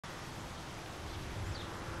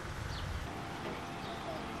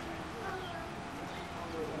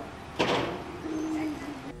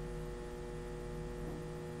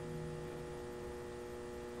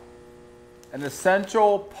An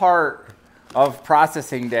essential part of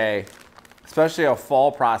processing day, especially a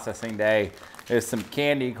fall processing day, is some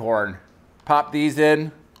candy corn. Pop these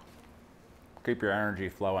in, keep your energy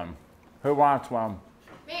flowing. Who wants one?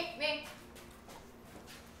 Me.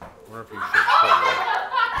 Where if you should put one,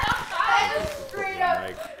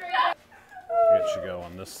 it should go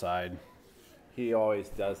on this side. He always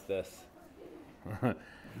does this.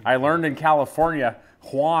 I learned in California,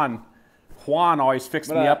 Juan always fixed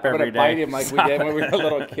me up every day. I'm gonna bite him like we did when we were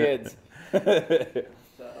little kids. So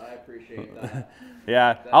I appreciate that.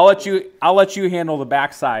 Yeah, I'll let you handle the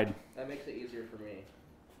backside. That makes it easier for me.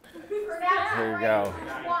 Here you go.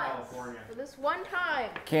 For this one time.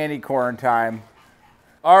 Candy corn time.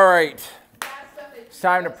 All right, it's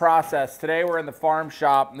time to process. Today we're in the farm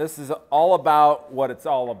shop, and this is all about what it's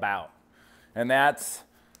all about. And that's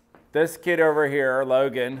this kid over here,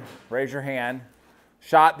 Logan, raise your hand,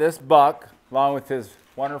 shot this buck along with his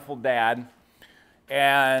wonderful dad.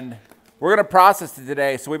 And we're gonna process it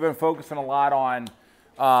today. So we've been focusing a lot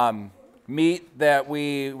on meat that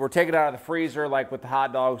we were taking out of the freezer, like with the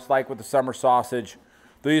hot dogs, like with the summer sausage.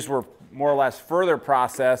 These were more or less further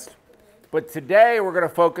processed. But today we're gonna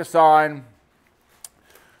focus on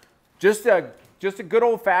just a good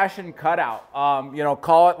old-fashioned cutout. You know,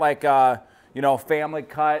 call it like a, you know, family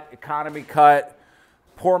cut, economy cut,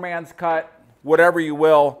 poor man's cut, whatever you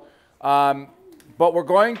will. But we're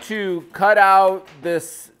going to cut out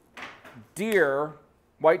this deer,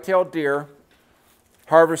 whitetail deer,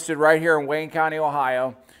 harvested right here in Wayne County,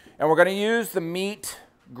 Ohio. And we're gonna use the meat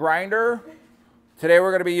grinder. Today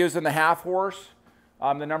we're gonna be using the half horse,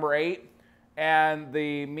 the number 8, and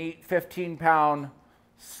the meat 15-pound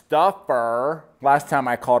stuffer. Last time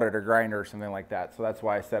I called it a grinder or something like that, so that's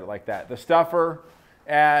why I said it like that. The stuffer,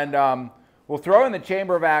 and we'll throw in the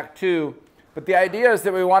chamber vac too, but the idea is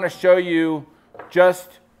that we want to show you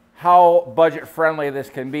just how budget friendly this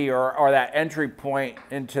can be, or that entry point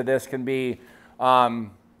into this can be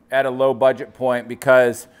at a low budget point,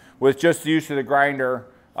 because with just the use of the grinder,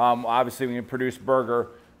 obviously we can produce burger,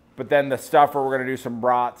 but then the stuffer, we're going to do some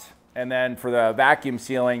brats, and then for the vacuum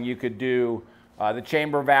sealing, you could do the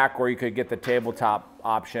chamber vac, or you could get the tabletop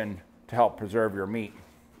option to help preserve your meat.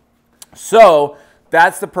 So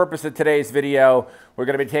that's the purpose of today's video. We're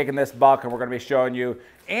going to be taking this buck and we're going to be showing you,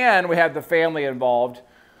 and we have the family involved.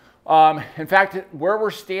 In fact, where we're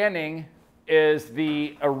standing is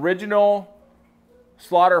the original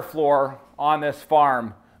slaughter floor on this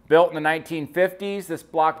farm. Built in the 1950s, this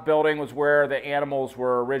block building was where the animals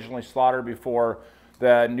were originally slaughtered before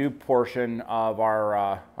the new portion of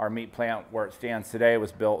our meat plant where it stands today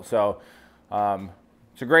was built. So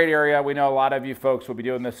it's a great area. We know a lot of you folks will be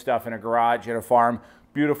doing this stuff in a garage, in a farm.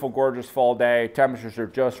 Beautiful, gorgeous fall day. Temperatures are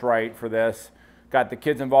just right for this. Got the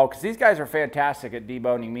kids involved because these guys are fantastic at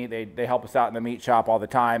deboning meat. They help us out in the meat shop all the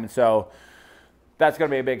time. And so that's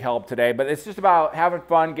going to be a big help today. But it's just about having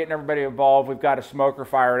fun, getting everybody involved. We've got a smoker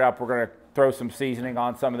fired up. We're going to throw some seasoning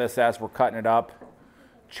on some of this as we're cutting it up.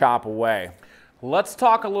 Chop away. Let's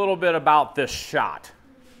talk a little bit about this shot.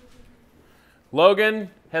 Logan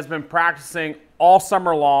has been practicing all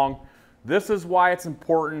summer long. This is why it's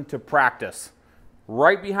important to practice.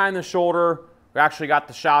 Right behind the shoulder, we actually got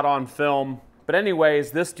the shot on film. But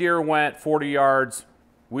anyways, this deer went 40 yards.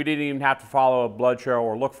 We didn't even have to follow a blood trail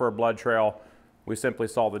or look for a blood trail. We simply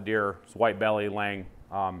saw the deer's white belly laying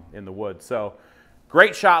in the woods. So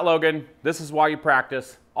great shot, Logan. This is why you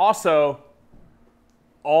practice. Also,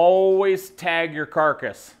 always tag your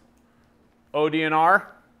carcass. ODNR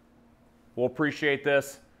will appreciate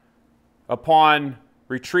this. Upon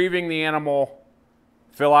retrieving the animal,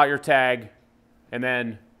 fill out your tag, and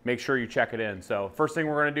then make sure you check it in. So first thing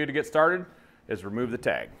we're going to do to get started is remove the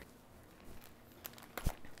tag.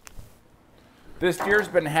 This deer's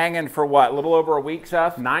been hanging for what, a little over a week,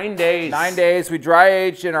 Seth? 9 days. 9 days. We dry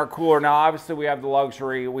aged in our cooler. Now, obviously, we have the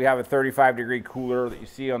luxury. We have a 35-degree cooler that you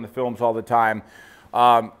see on the films all the time.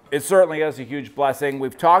 It certainly is a huge blessing.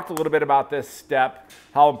 We've talked a little bit about this step,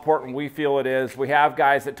 how important we feel it is. We have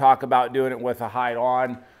guys that talk about doing it with a hide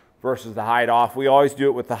on versus the hide off. We always do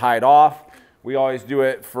it with the hide off. We always do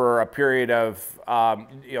it for a period of,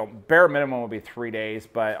 you know, bare minimum will be 3 days,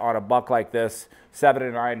 but on a buck like this, 7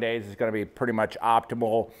 to 9 days is going to be pretty much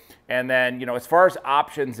optimal. And then, you know, as far as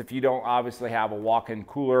options, if you don't obviously have a walk-in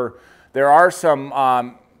cooler, there are some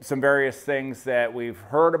various things that we've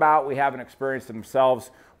heard about. We haven't experienced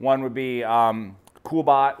themselves. One would be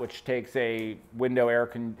CoolBot, which takes a window air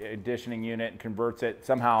conditioning unit and converts it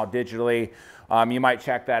somehow digitally. You might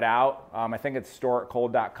check that out. I think it's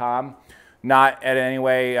store@cold.com. Not in any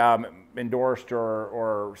way endorsed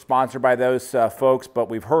or sponsored by those folks, but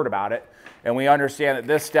we've heard about it. And we understand that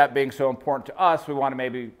this step being so important to us, we want to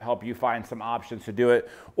maybe help you find some options to do it.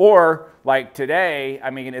 Or like today, I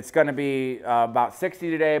mean, it's going to be about 60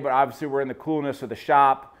 today, but obviously we're in the coolness of the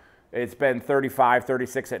shop. It's been 35,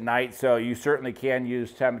 36 at night, so you certainly can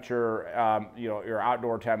use temperature, you know, your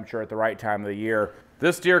outdoor temperature at the right time of the year.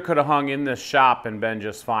 This deer could have hung in this shop and been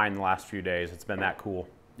just fine the last few days. It's been that cool.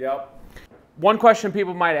 Yep. One question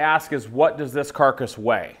people might ask is, what does this carcass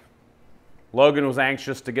weigh? Logan was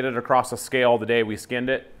anxious to get it across the scale the day we skinned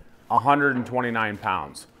it, 129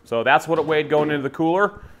 pounds. So that's what it weighed going into the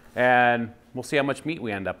cooler, and we'll see how much meat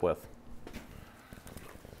we end up with.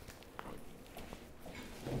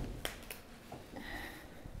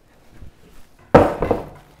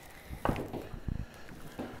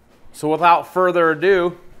 So without further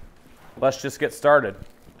ado, let's just get started.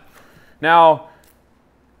 Now,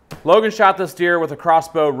 Logan shot this deer with a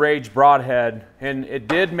crossbow Rage broadhead, and it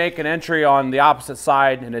did make an entry on the opposite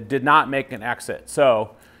side, and it did not make an exit.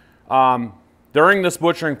 So during this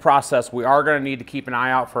butchering process, we are going to need to keep an eye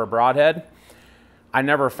out for a broadhead. I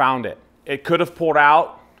never found it. It could have pulled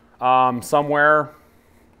out somewhere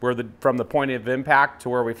from the point of impact to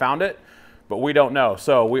where we found it, but we don't know.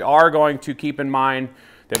 So we are going to keep in mind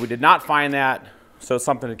that we did not find that, so it's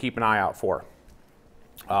something to keep an eye out for.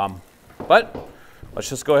 But let's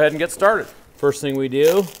just go ahead and get started. First thing we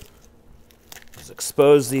do is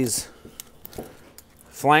expose these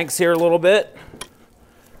flanks here a little bit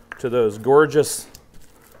to those gorgeous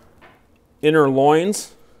inner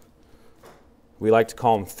loins. We like to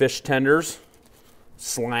call them fish tenders,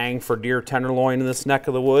 slang for deer tenderloin in this neck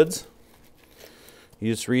of the woods.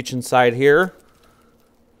 You just reach inside here,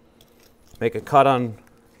 make a cut on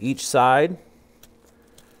each side.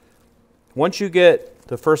 Once you get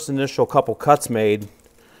the first initial couple cuts made,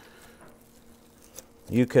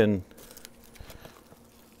 you can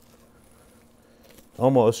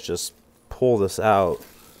almost just pull this out.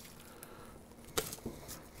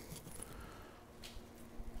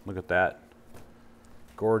 Look at that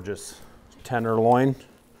gorgeous tenderloin.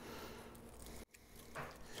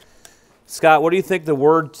 Scott, what do you think the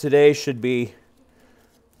word today should be?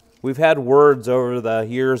 We've had words over the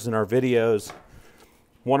years in our videos,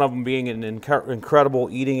 one of them being an incredible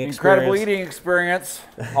eating experience. Incredible eating experience.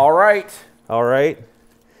 All right. All right.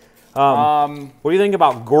 What do you think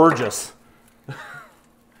about gorgeous?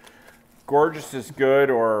 Gorgeous is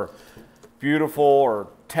good, or beautiful, or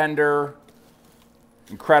tender,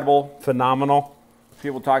 incredible. Phenomenal.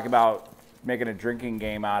 People talk about making a drinking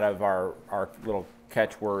game out of our little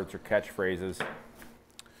catchwords or catchphrases.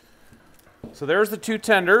 So there's the two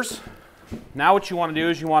tenders. Now what you want to do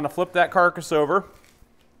is you want to flip that carcass over.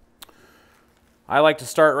 I like to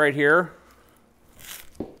start right here,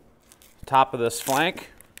 top of this flank.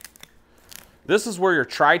 This is where your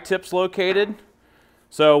tri-tip's located.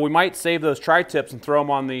 So we might save those tri-tips and throw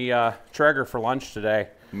them on the Traeger for lunch today.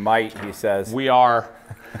 Might, he says. We are.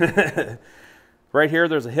 Right here,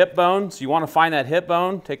 there's a hip bone. So you want to find that hip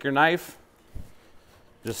bone. Take your knife.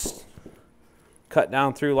 Just cut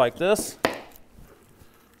down through like this.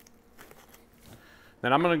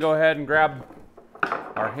 Then I'm going to go ahead and grab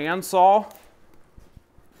our handsaw.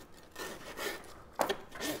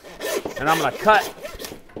 And I'm going to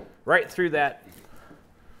cut right through that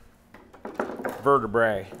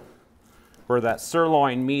vertebrae where that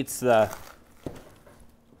sirloin meets the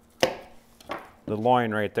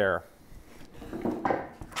loin right there.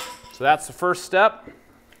 So that's the first step.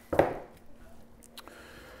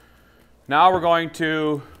 Now we're going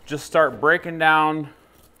to just start breaking down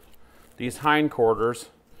these hindquarters.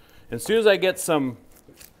 As soon as I get some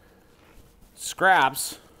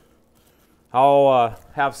scraps, I'll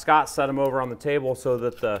have Scott set them over on the table so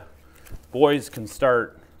that the boys can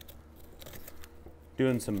start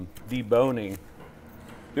doing some deboning.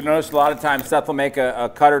 You'll notice a lot of times Seth will make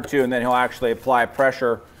a cut or two, and then he'll actually apply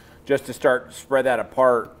pressure just to start spread that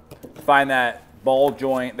apart. Find that ball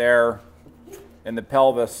joint there in the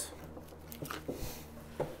pelvis.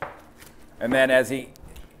 And then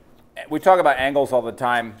we talk about angles all the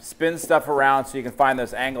time, spin stuff around so you can find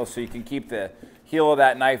those angles so you can keep the heel of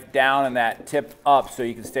that knife down and that tip up so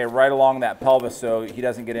you can stay right along that pelvis so he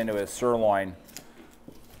doesn't get into his sirloin.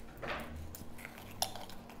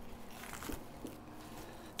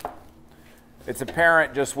 It's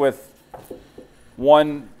apparent just with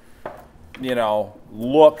one,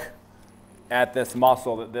 look at this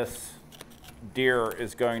muscle that this deer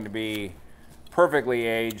is going to be perfectly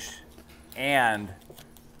aged and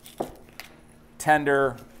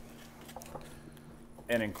tender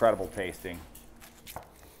and incredible tasting.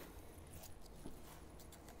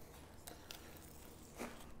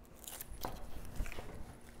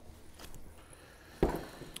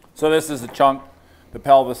 So this is a chunk, the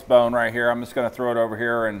pelvis bone right here. I'm just going to throw it over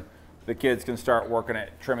here and the kids can start working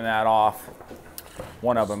at trimming that off.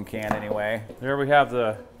 One of them can anyway. There we have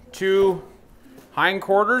the 2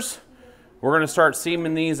 hindquarters. We're going to start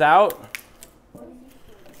seaming these out.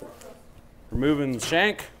 Removing the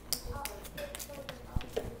shank.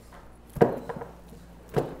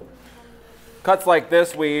 Cuts like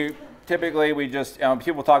this, we just,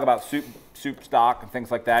 people talk about soup stock and things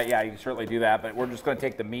like that. Yeah, you can certainly do that, but we're just going to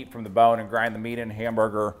take the meat from the bone and grind the meat in a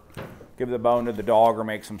hamburger, give the bone to the dog, or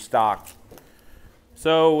make some stock.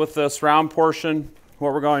 So with this round portion,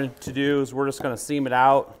 what we're going to do is we're just going to seam it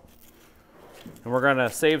out, and we're going to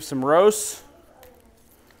save some roasts,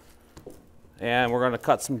 and we're going to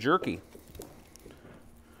cut some jerky.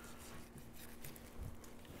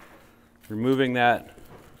 Removing that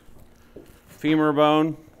femur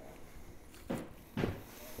bone.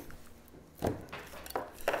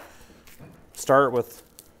 Start with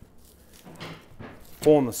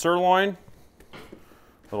pulling the sirloin,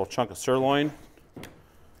 little chunk of sirloin.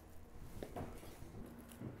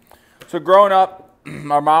 So growing up,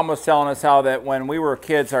 our mom was telling us how that when we were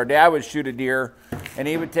kids, our dad would shoot a deer and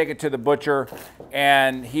he would take it to the butcher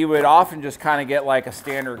and he would often just kind of get like a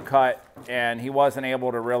standard cut, and he wasn't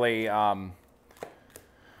able to really, I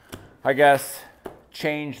guess,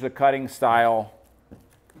 change the cutting style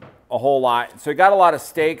a whole lot. So he got a lot of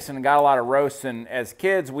steaks and got a lot of roasts, and as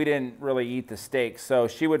kids we didn't really eat the steaks, so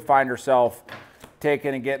she would find herself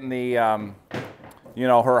taking and getting the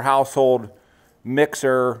her household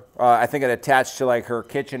mixer, I think it attached to like her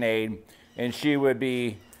KitchenAid, and she would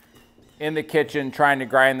be in the kitchen trying to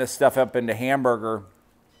grind this stuff up into hamburger.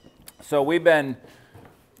 So we've been,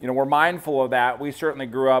 we're mindful of that. We certainly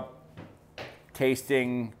grew up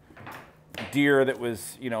tasting deer that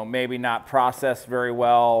was, maybe not processed very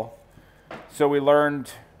well. So we learned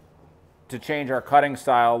to change our cutting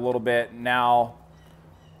style a little bit now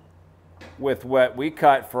with what we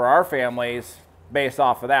cut for our families based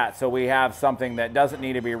off of that. So we have something that doesn't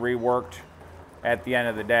need to be reworked at the end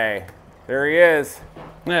of the day. There he is.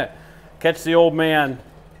 Yeah. Catch the old man.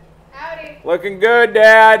 Howdy. Looking good,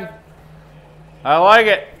 Dad. I like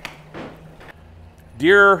it.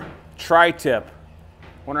 Deer tri-tip.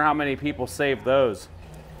 Wonder how many people save those.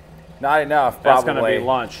 Not enough, That's probably. going to be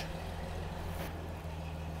lunch.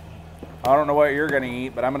 I don't know what you're going to eat,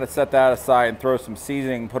 but I'm going to set that aside and throw some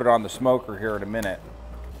seasoning and put it on the smoker here in a minute.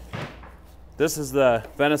 This is the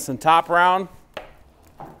venison top round.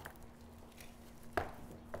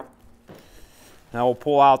 Now we'll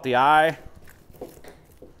pull out the eye.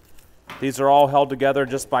 These are all held together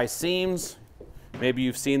just by seams. Maybe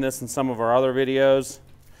you've seen this in some of our other videos.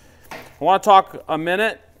 I want to talk a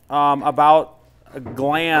minute about a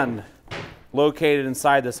gland located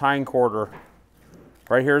inside this hindquarter.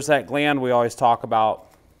 Right here's that gland we always talk about.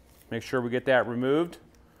 Make sure we get that removed.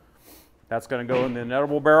 That's going to go in the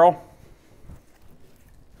inedible barrel.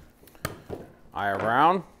 Eye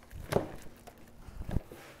around.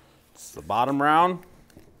 This is the bottom round.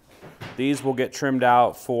 These will get trimmed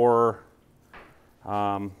out for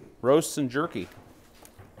roasts and jerky.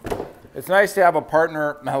 It's nice to have a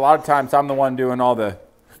partner. A lot of times I'm the one doing all the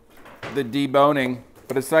deboning,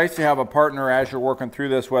 but it's nice to have a partner as you're working through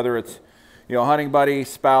this, whether it's hunting buddy,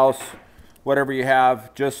 spouse, whatever you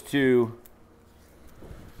have, just to.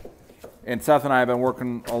 And Seth and I have been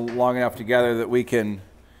working long enough together that we can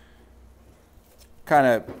kind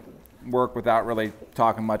of work without really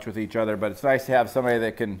talking much with each other, but it's nice to have somebody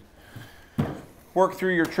that can work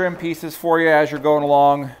through your trim pieces for you as you're going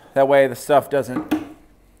along. That way the stuff doesn't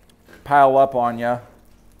pile up on you.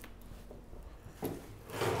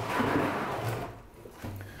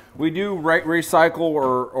 We do recycle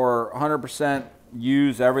or 100%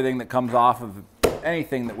 use everything that comes off of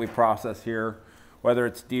anything that we process here, whether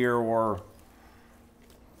it's deer or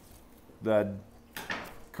the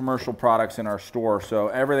commercial products in our store. So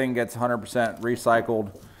everything gets 100%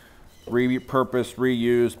 recycled, repurposed,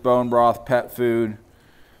 reused, bone broth, pet food,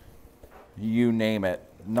 you name it.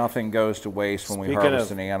 Nothing goes to waste when we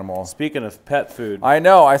harvest an animal. Speaking of pet food. I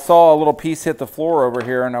know, I saw a little piece hit the floor over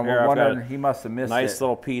here and I'm wondering, he must have missed it. Nice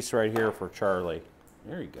little piece right here for Charlie.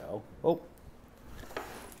 There you go. Oh.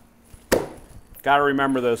 Got to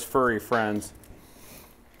remember those furry friends.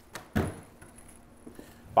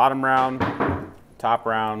 Bottom round, top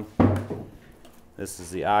round. This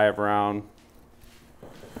is the eye of round.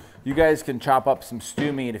 You guys can chop up some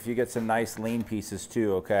stew meat if you get some nice lean pieces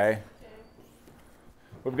too, okay?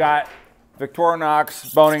 We've got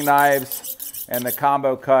Victorinox boning knives and the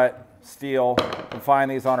combo cut steel. You can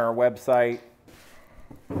find these on our website.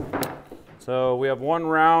 So we have one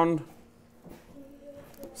round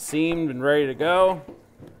seamed and ready to go.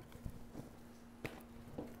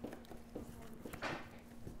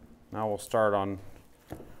 Now we'll start on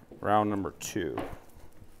round number 2.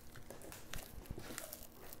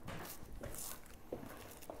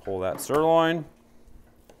 Pull that sirloin.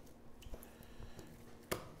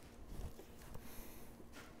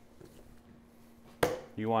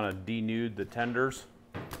 You want to denude the tenders?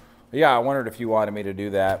 Yeah, I wondered if you wanted me to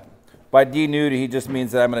do that. By denude, he just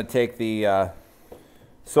means that I'm going to take the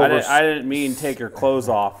silver. I didn't mean take your clothes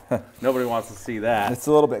off. Nobody wants to see that. It's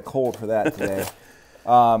a little bit cold for that today.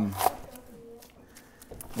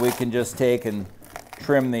 We can just take and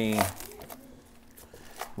trim the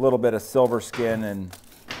little bit of silver skin and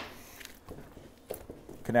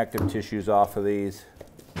connective tissues off of these.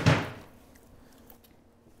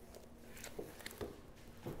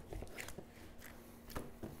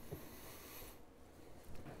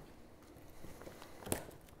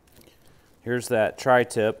 Here's that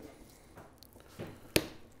tri-tip.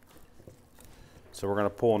 So we're going to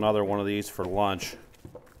pull another one of these for lunch.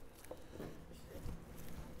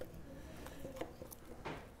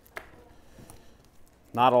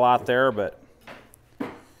 Not a lot there, but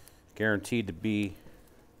guaranteed to be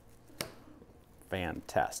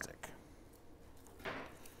fantastic.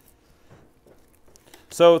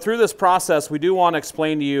 So through this process, we do want to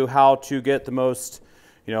explain to you how to get the most,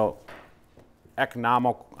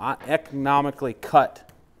 economically cut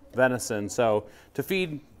venison. So to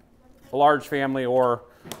feed a large family or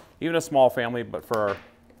even a small family, but for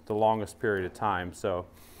the longest period of time. So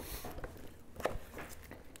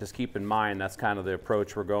just keep in mind that's kind of the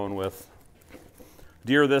approach we're going with.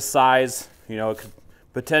 Deer this size, it could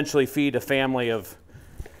potentially feed a family of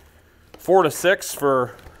 4 to 6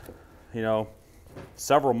 for,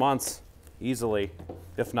 several months easily,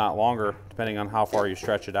 if not longer, depending on how far you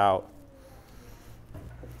stretch it out.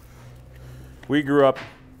 We grew up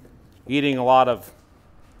eating a lot of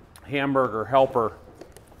hamburger helper,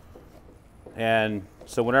 and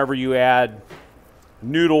so whenever you add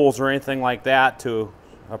noodles or anything like that to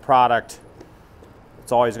a product,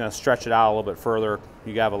 it's always going to stretch it out a little bit further.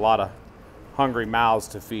 You have a lot of hungry mouths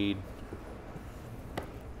to feed.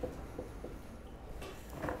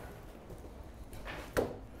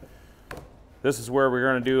 This is where we're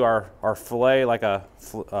going to do our fillet like a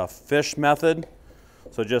fish method.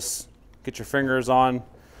 So just get your fingers on,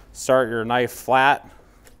 start your knife flat.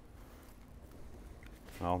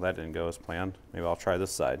 Well, that didn't go as planned. Maybe I'll try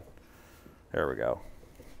this side. There we go.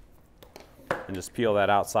 And just peel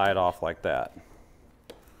that outside off like that.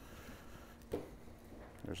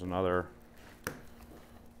 There's another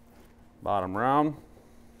bottom round.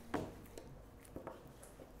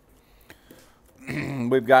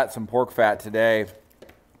 We've got some pork fat today.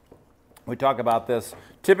 We talk about this.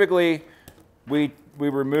 Typically, we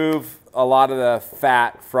remove a lot of the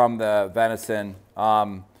fat from the venison.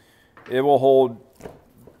 It will hold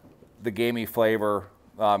the gamey flavor,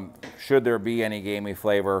 should there be any gamey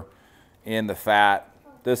flavor in the fat.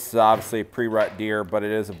 This is obviously a pre-rut deer, but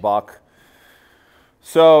it is a buck.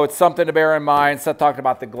 So it's something to bear in mind. Seth talked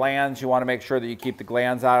about the glands. You want to make sure that you keep the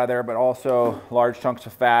glands out of there, but also large chunks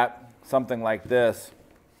of fat. Something like this,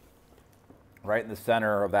 right in the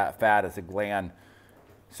center of that fat is a gland.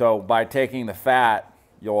 So by taking the fat,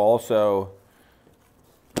 you'll also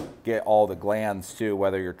get all the glands too,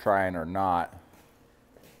 whether you're trying or not.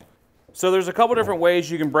 So there's a couple different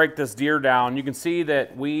ways you can break this deer down. You can see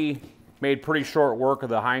that we made pretty short work of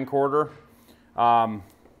the hindquarter.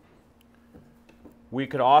 We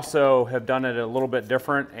could also have done it a little bit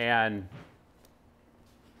different and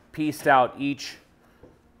pieced out each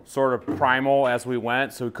sort of primal as we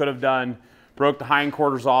went. So we could have broke the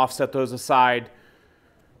hindquarters off, set those aside,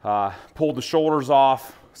 pulled the shoulders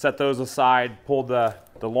off, set those aside, pulled the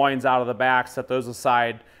loins out of the back, set those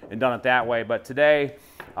aside, and done it that way. But today,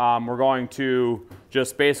 we're going to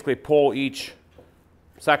just basically pull each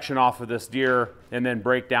section off of this deer and then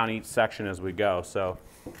break down each section as we go. So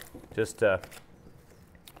just to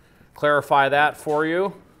clarify that for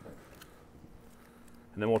you.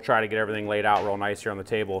 And then we'll try to get everything laid out real nice here on the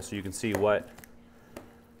table so you can see what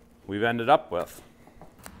we've ended up with.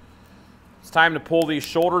 It's time to pull these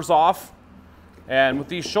shoulders off. And with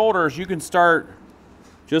these shoulders, you can start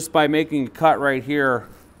just by making a cut right here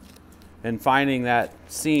and finding that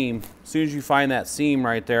seam. As soon as you find that seam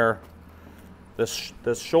right there, this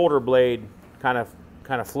shoulder blade kind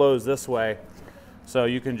of flows this way. So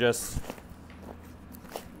you can just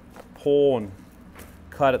pull and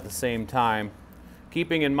cut at the same time,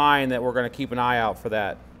 keeping in mind that we're going to keep an eye out for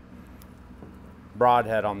that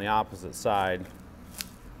broadhead on the opposite side.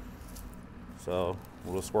 So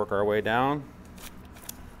we'll just work our way down.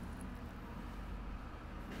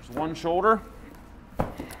 There's one shoulder.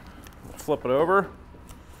 Flip it over.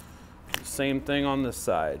 Same thing on this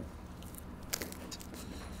side.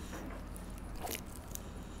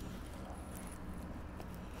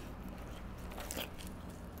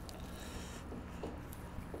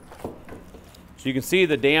 So you can see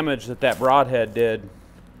the damage that that broadhead did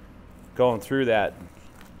going through that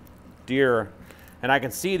deer. And I can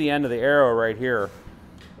see the end of the arrow right here.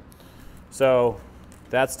 So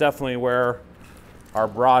that's definitely where our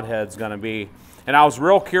broadhead's gonna be. And I was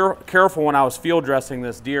real careful when I was field dressing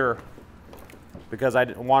this deer because I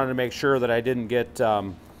wanted to make sure that I didn't get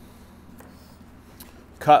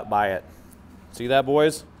cut by it. See that,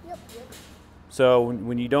 boys? Yep. So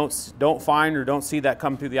when you don't find or don't see that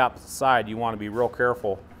come through the opposite side, you want to be real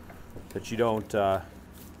careful that you don't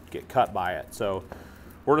get cut by it. So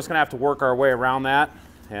we're just gonna have to work our way around that,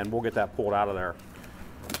 and we'll get that pulled out of there.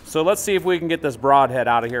 So let's see if we can get this broadhead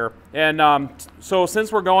out of here. And so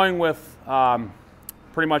since we're going with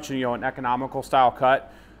pretty much an economical style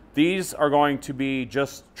cut, these are going to be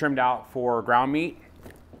just trimmed out for ground meat.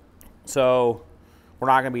 So we're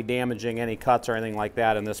not going to be damaging any cuts or anything like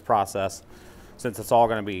that in this process, since it's all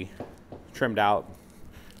going to be trimmed out,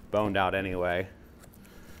 boned out anyway.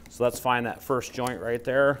 So let's find that first joint right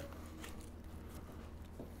there.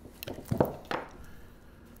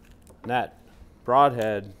 And that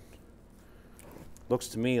broadhead looks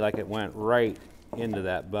to me like it went right into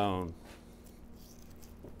that bone.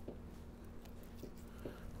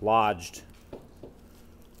 Lodged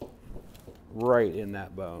right in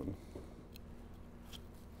that bone.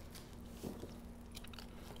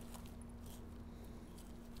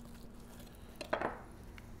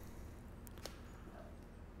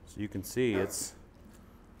 So you can see it's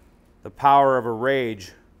the power of a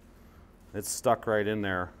rage. It's stuck right in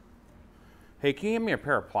there. Hey, can you give me a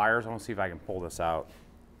pair of pliers? I want to see if I can pull this out.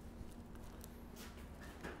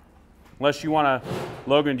 Unless you want to,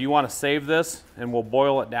 Logan, do you want to save this and we'll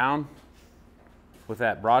boil it down with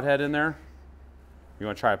that broadhead in there? You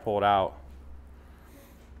want to try to pull it out?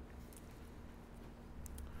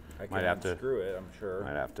 Might have to screw it, I'm sure.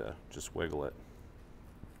 Might have to just wiggle it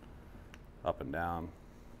up and down.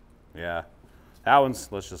 Yeah, that one's,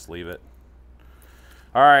 let's just leave it.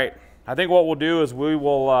 All right, I think what we'll do is we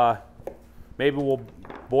will, maybe we'll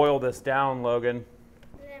boil this down, Logan.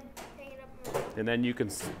 And then you can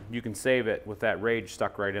save it with that rage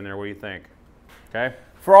stuck right in there. What do you think? Okay.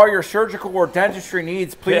 For all your surgical or dentistry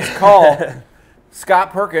needs, please call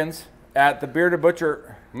Scott Perkins at the Bearded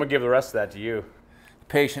Butcher. I'm gonna give the rest of that to you.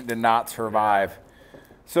 Patient did not survive.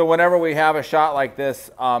 So whenever we have a shot like this,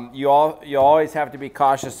 you always have to be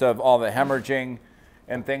cautious of all the hemorrhaging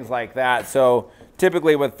and things like that. So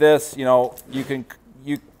typically with this,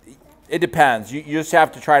 it depends. You just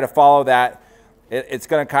have to try to follow that. It's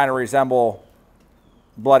going to kind of resemble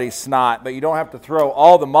bloody snot, but you don't have to throw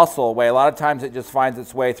all the muscle away. A lot of times it just finds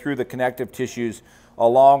its way through the connective tissues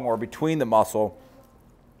along or between the muscle.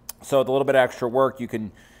 So with a little bit of extra work, you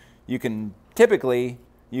can typically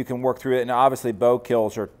work through it. And obviously bow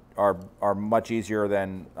kills are much easier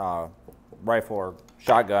than rifle or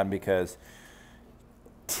shotgun, because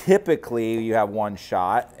typically you have one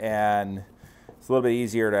shot and it's a little bit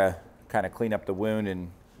easier to kind of clean up the wound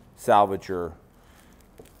and salvage your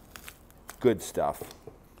good stuff.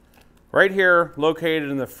 Right here, located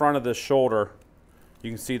in the front of the shoulder, you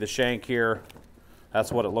can see the shank here.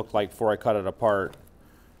 That's what it looked like before I cut it apart.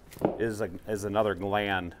 Is another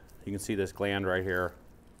gland. You can see this gland right here.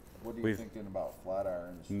 What are you thinking about flat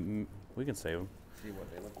irons? We can save them. See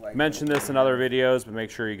what they look like. Mention this in other videos, but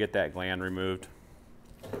make sure you get that gland removed.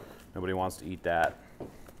 Nobody wants to eat that.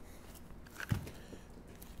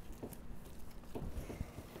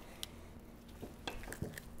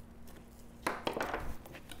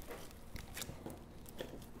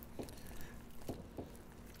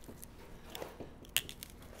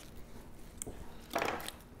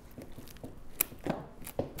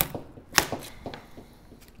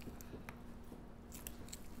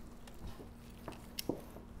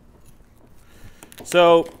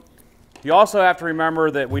 So you also have to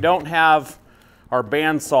remember that we don't have our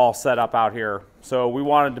bandsaw set up out here. So we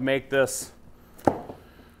wanted to make this,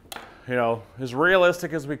 as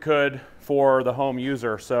realistic as we could for the home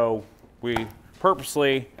user. So we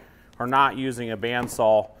purposely are not using a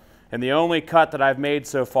bandsaw. And the only cut that I've made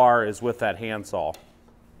so far is with that handsaw.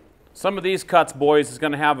 Some of these cuts, boys, is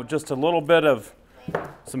going to have just a little bit of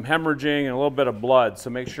some hemorrhaging and a little bit of blood. So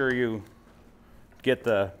make sure you get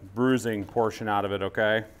the bruising portion out of it,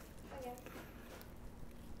 okay?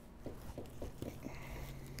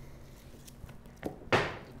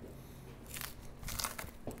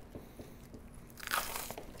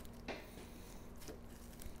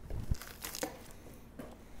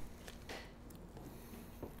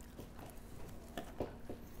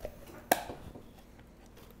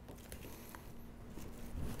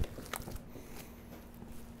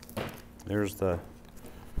 There's the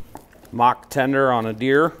mock tender on a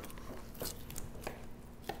deer.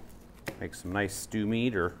 make some nice stew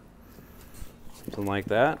meat or something like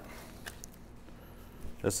that.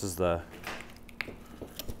 This is the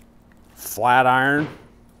flat iron.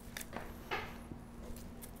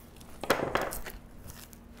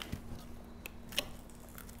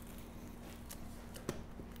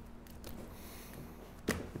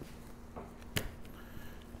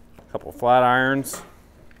 Couple flat irons,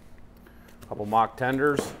 couple mock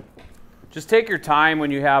tenders. Just take your time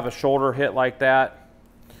when you have a shoulder hit like that.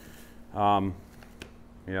 You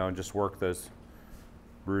know, and just work those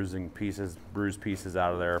bruised pieces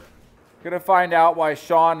out of there. Gonna find out why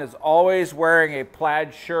Sean is always wearing a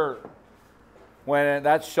plaid shirt when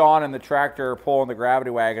that's Sean in the tractor pulling the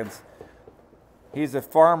gravity wagons. He's a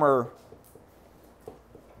farmer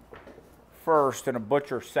first and a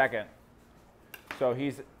butcher second. So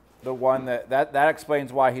he's the one that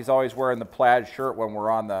explains why he's always wearing the plaid shirt when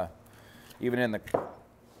we're on the, even in the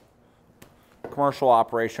commercial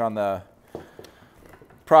operation on the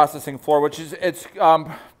processing floor, which is, it's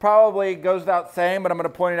probably goes without saying, but I'm going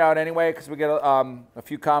to point it out anyway because we get a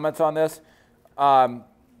few comments on this. Want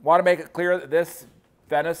to make it clear that this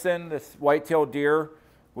venison, this whitetail deer,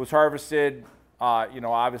 was harvested. You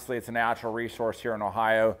know, obviously it's a natural resource here in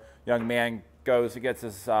Ohio. Young man goes, he gets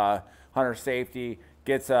his hunter safety,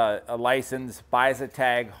 gets a license, buys a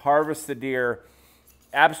tag, harvests the deer.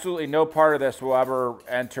 Absolutely no part of this will ever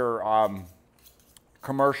enter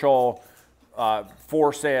commercial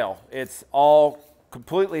for sale. It's all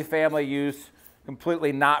completely family use,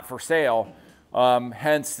 completely not for sale.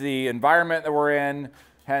 Hence the environment that we're in,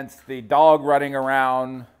 hence the dog running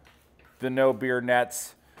around, the no beer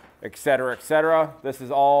nets, etc., etc. This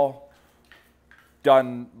is all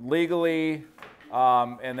done legally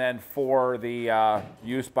and then for the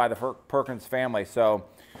use by the Perkins family. So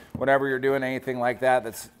whenever you're doing anything like that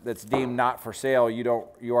that's deemed not for sale,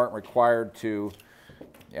 you aren't required to.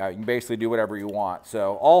 Yeah, you can basically do whatever you want.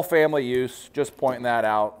 So all family use, just pointing that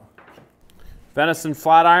out. Venison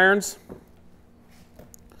flat irons.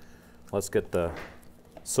 Let's get the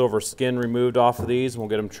silver skin removed off of these and we'll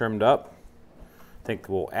get them trimmed up. I think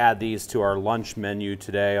we'll add these to our lunch menu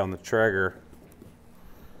today on the Traeger.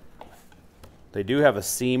 They do have a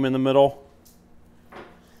seam in the middle.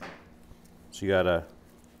 So you gotta,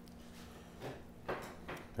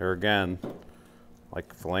 there again,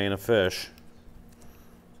 like filleting a fish.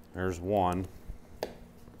 There's one.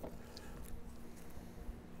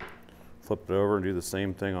 Flip it over and do the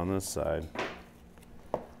same thing on this side.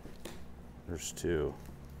 There's two.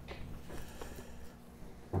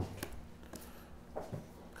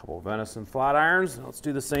 Couple of venison flat irons. Let's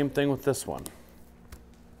do the same thing with this one.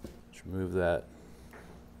 Let's remove that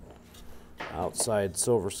outside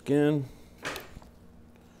silver skin.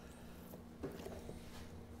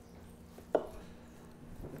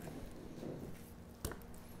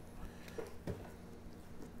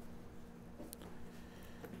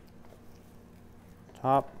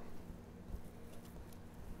 Top.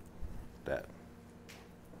 That.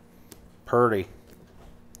 Purdy.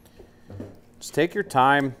 Just take your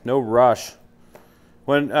time, no rush.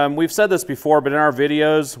 When we've said this before, but in our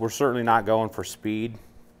videos, we're certainly not going for speed.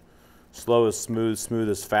 Slow is smooth, smooth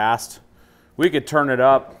is fast. We could turn it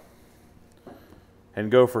up and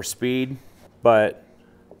go for speed, but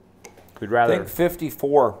we'd rather. I think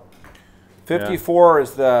 54. 54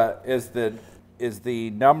 yeah. is the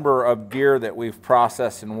number of deer that we've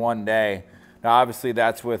processed in one day. Now, obviously,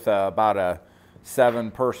 that's with about a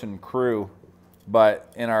 7-person crew,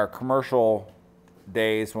 but in our commercial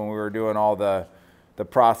days when we were doing all the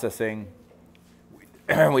processing,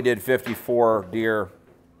 we did 54 deer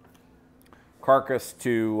carcass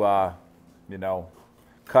to, you know,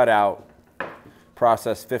 cut out,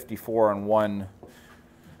 process 54 in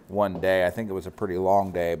one day. I think it was a pretty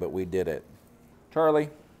long day, but we did it. Charlie,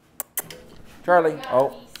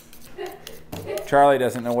 oh, Charlie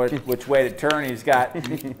doesn't know which way to turn. He's got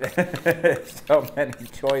so many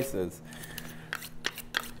choices.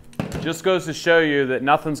 Just goes to show you that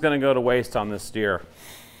nothing's going to go to waste on this deer.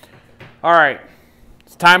 All right,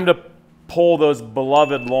 it's time to pull those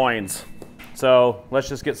beloved loins. So let's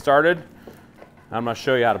just get started. I'm going to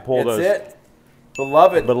show you how to pull those. That's it.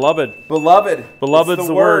 Beloved. Beloved. Beloved. Beloved's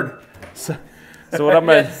the word. So what I'm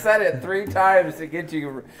going to said it 3 times to get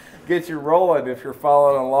you rolling if you're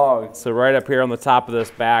following along. So right up here on the top of this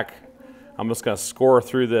back, I'm just going to score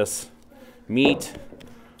through this meat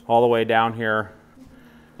all the way down here.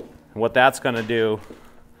 And what that's going to do,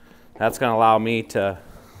 that's going to allow me to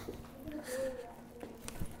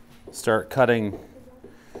start cutting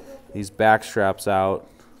these back straps out.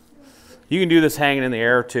 You can do this hanging in the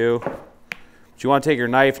air too. But you want to take your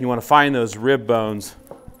knife and you want to find those rib bones.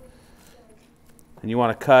 And you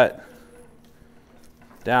want to cut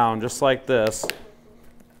down just like this.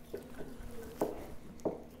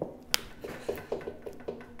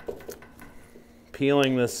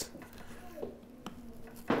 Peeling this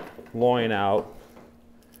loin out.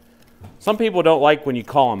 Some people don't like when you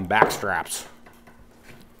call them back straps.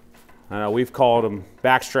 I know we've called them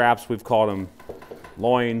back straps, we've called them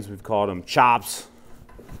loins, we've called them chops.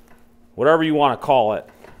 Whatever you want to call it,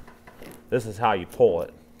 this is how you pull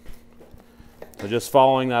it. So just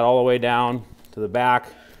following that all the way down to the back,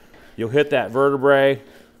 you'll hit that vertebrae.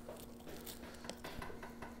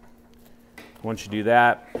 Once you do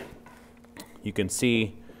that, you can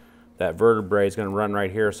see that vertebrae is going to run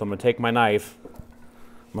right here. So I'm going to take my knife,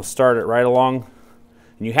 I'm going to start it right along,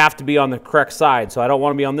 and you have to be on the correct side. So I don't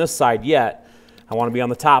want to be on this side yet. I want to be on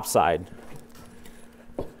the top side.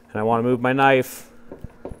 And I want to move my knife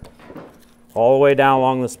all the way down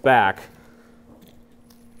along this back.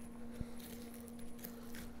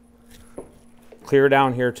 Clear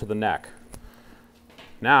down here to the neck.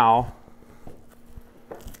 Now,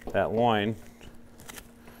 that loin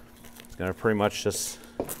is going to pretty much just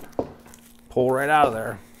pull right out of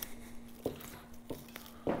there.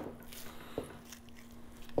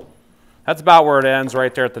 That's about where it ends,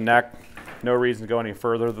 right there at the neck. No reason to go any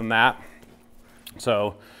further than that.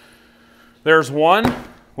 So there's one.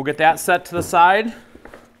 We'll get that set to the side.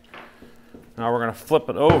 Now we're going to flip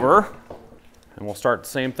it over, and we'll start the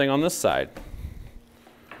same thing on this side.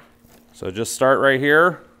 So just start right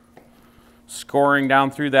here, scoring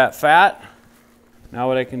down through that fat. Now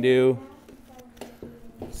what I can do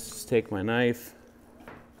is just take my knife,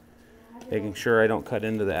 making sure I don't cut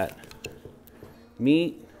into that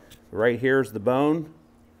meat. Right here is the bone.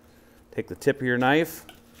 Take the tip of your knife,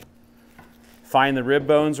 find the rib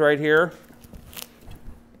bones right here.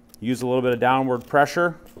 Use a little bit of downward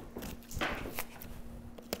pressure,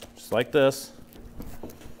 just like this.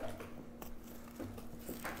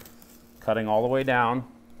 Cutting all the way down.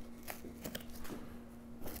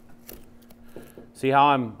 See how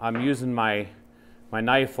I'm using my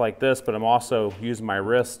knife like this, but I'm also using my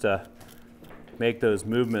wrist to make those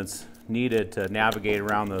movements needed to navigate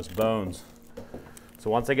around those bones.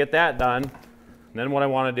 So once I get that done, then what I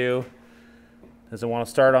want to do is I want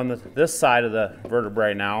to start on this side of the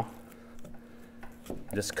vertebrae now.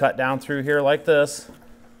 Just cut down through here like this.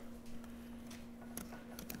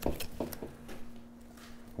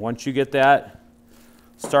 Once you get that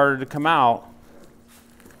started to come out,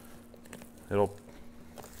 it'll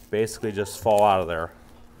basically just fall out of there.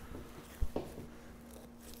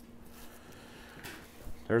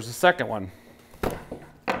 There's the second one.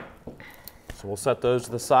 So we'll set those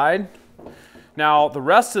to the side. Now the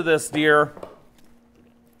rest of this deer,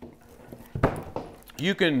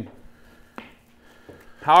 you can,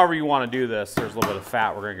 however you want to do this, there's a little bit of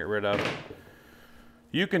fat we're going to get rid of.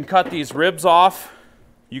 You can cut these ribs off.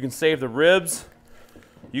 You can save the ribs.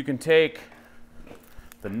 You can take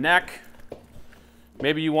the neck.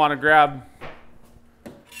 Maybe you want to grab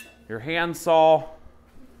your handsaw,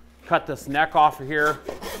 cut this neck off of here.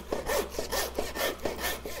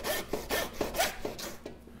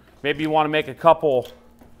 Maybe you want to make a couple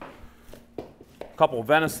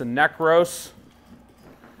venison neck roasts.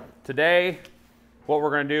 Today, what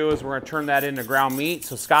we're going to do is we're going to turn that into ground meat.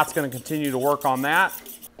 So Scott's going to continue to work on that.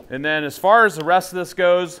 And then as far as the rest of this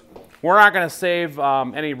goes, we're not going to save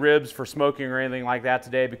any ribs for smoking or anything like that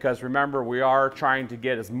today, because remember, we are trying to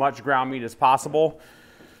get as much ground meat as possible.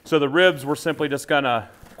 So the ribs, we're simply just going to,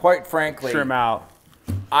 quite frankly, trim out.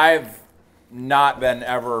 I've not been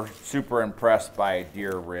ever super impressed by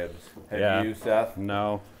deer ribs. Have you, Seth?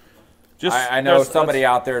 No. I know somebody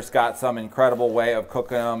out there's got some incredible way of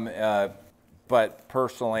cooking them, but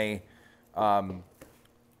personally,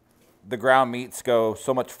 the ground meats go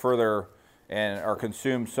so much further and are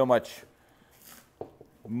consumed so much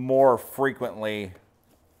more frequently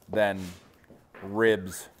than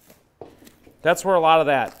ribs. That's where a lot of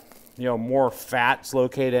that, more fat's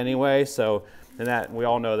located anyway. So, and that we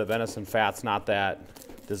all know that venison fat's not that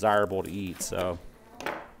desirable to eat. So,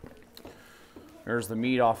 there's the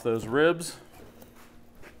meat off those ribs.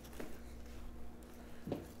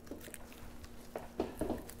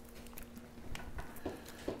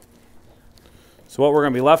 So what we're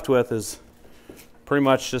going to be left with is pretty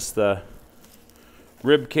much just the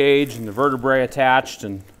rib cage and the vertebrae attached,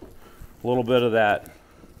 and a little bit of that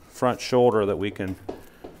front shoulder that we can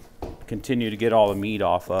continue to get all the meat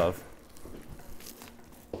off of.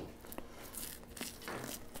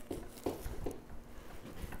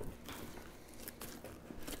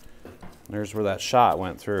 There's where that shot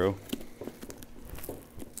went through.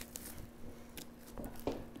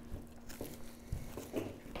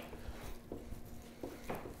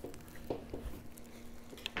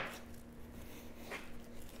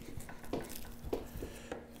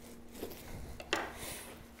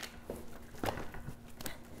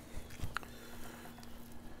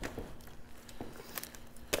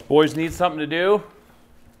 Boys need something to do?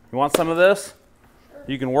 You want some of this?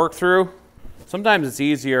 You can work through? Sometimes it's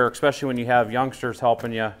easier, especially when you have youngsters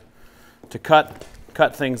helping you, to cut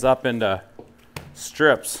things up into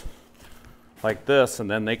strips like this,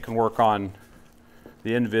 and then they can work on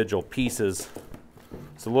the individual pieces.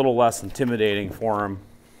 It's a little less intimidating for them.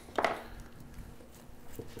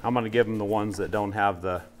 I'm going to give them the ones that don't have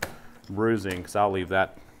the bruising, because I'll leave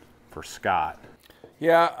that for Scott.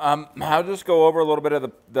 Yeah, I'll just go over a little bit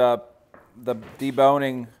of the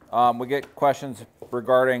deboning. We get questions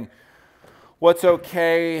regarding what's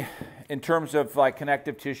okay in terms of like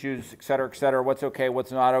connective tissues, et cetera, what's okay,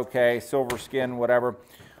 what's not okay, silver skin, whatever.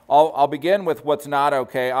 I'll begin with what's not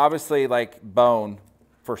okay. Obviously, like bone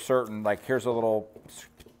for certain. Like here's a little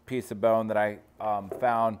piece of bone that I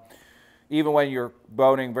found. Even when you're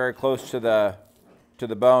boning very close to the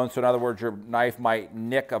bone, so in other words, your knife might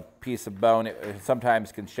nick a piece of bone. It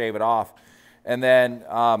sometimes can shave it off. And then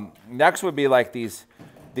next would be like these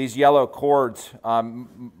yellow cords,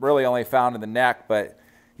 really only found in the neck, but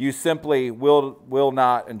you simply will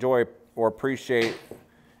not enjoy or appreciate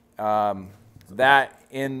that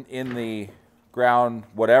in the ground,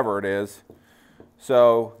 whatever it is.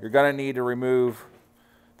 So you're going to need to remove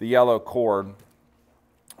the yellow cord,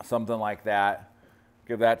 something like that.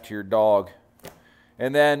 Give that to your dog.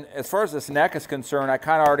 And then as far as this neck is concerned, I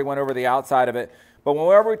kind of already went over the outside of it. But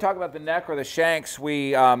whenever we talk about the neck or the shanks,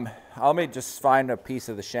 let me just find a piece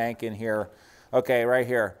of the shank in here. Okay, right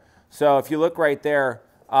here. So if you look right there,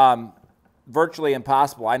 virtually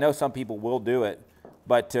impossible. I know some people will do it,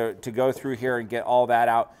 but to go through here and get all that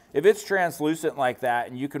out. If it's translucent like that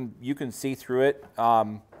and you can see through it,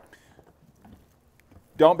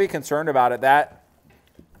 don't be concerned about it. That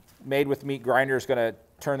made with meat grinder is going to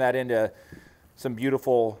turn that into some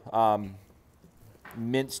beautiful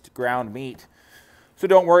minced ground meat. So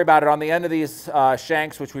don't worry about it. On the end of these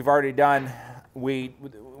shanks, which we've already done,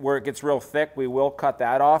 where it gets real thick, we will cut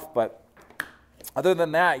that off. But other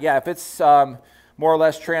than that, yeah, if it's more or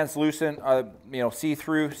less translucent,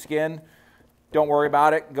 see-through skin, don't worry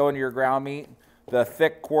about it. Go into your ground meat. The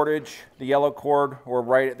thick cordage, the yellow cord, or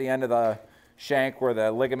right at the end of the shank where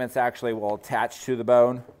the ligaments actually will attach to the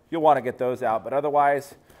bone, you'll want to get those out. But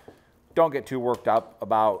otherwise, don't get too worked up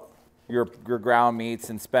about your ground meats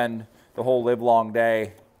and spend the whole live-long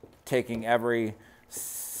day taking every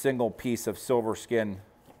single piece of silver skin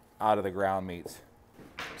out of the ground meats.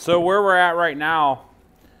 So where we're at right now,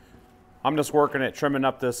 I'm just working at trimming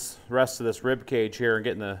up this rest of this rib cage here and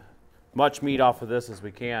getting the much meat off of this as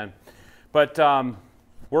we can. But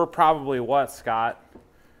we're probably what, Scott?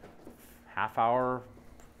 Half hour,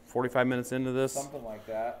 45 minutes into this? Something like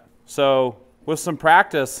that. So with some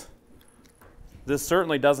practice, this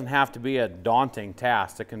certainly doesn't have to be a daunting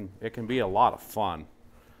task. It can be a lot of fun,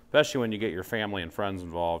 especially when you get your family and friends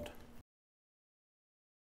involved.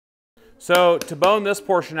 So to bone this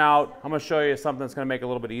portion out, I'm going to show you something that's going to make it a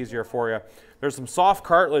little bit easier for you. There's some soft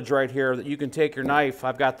cartilage right here that you can take your knife.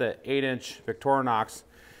 I've got the 8-inch Victorinox,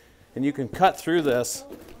 and you can cut through this,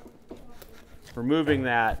 removing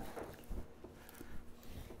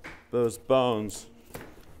those bones.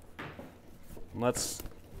 And let's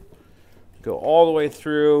go all the way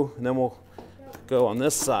through, and then we'll go on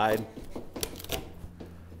this side,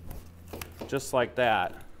 just like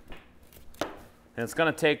that. And it's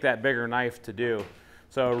going to take that bigger knife to do.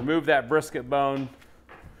 So remove that brisket bone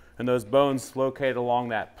and those bones located along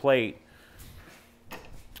that plate.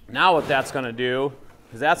 Now what that's going to do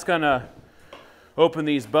is that's going to open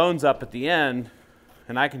these bones up at the end,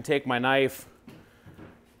 and I can take my knife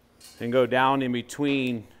and go down in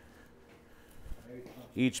between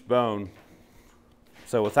each bone.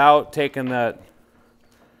 So without taking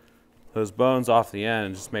those bones off the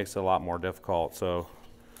end, it just makes it a lot more difficult. So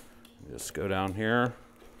just go down here.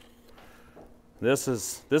 This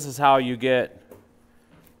is how you get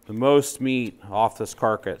the most meat off this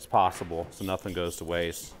carcass possible, so nothing goes to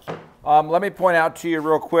waste. Let me point out to you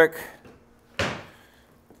real quick,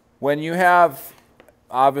 when you have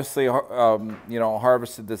obviously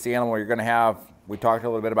harvested this animal, you're going to have, we talked a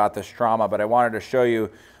little bit about this trauma, but I wanted to show you,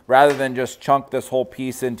 rather than just chunk this whole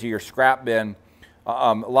piece into your scrap bin,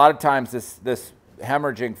 a lot of times this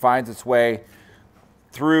hemorrhaging finds its way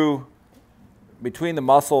through between the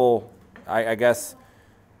muscle, I guess,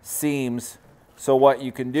 seams. So what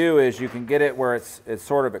you can do is you can get it where it's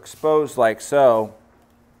sort of exposed like so,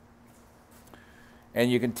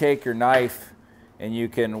 and you can take your knife and you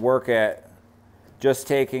can work at just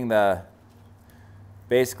taking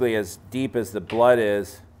basically as deep as the blood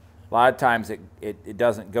is. A lot of times it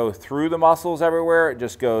doesn't go through the muscles everywhere, it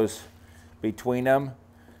just goes between them.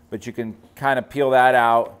 But you can kind of peel that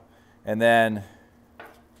out and then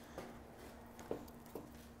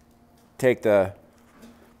take the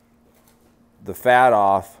fat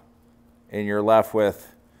off, and you're left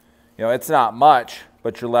with, you know, it's not much,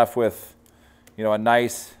 but you're left with, you know, a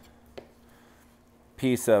nice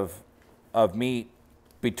piece of meat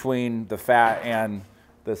between the fat and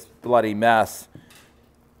this bloody mess.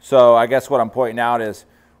 So I guess what I'm pointing out is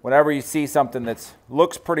whenever you see something that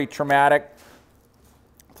looks pretty traumatic,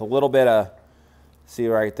 it's a little bit of, see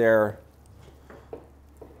right there, a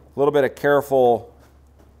little bit of careful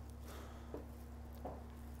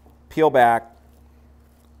peel back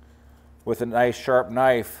with a nice sharp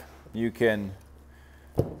knife, you can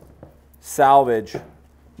salvage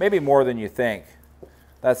maybe more than you think.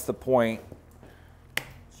 That's the point. So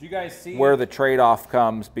you guys see where the trade-off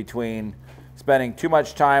comes between spending too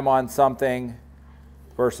much time on something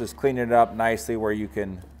versus cleaning it up nicely where you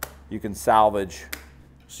can salvage.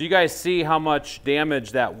 So you guys see how much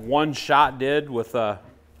damage that one shot did with a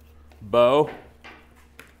bow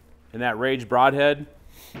and that Rage broadhead.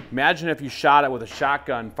 Imagine if you shot it with a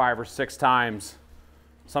shotgun 5 or 6 times,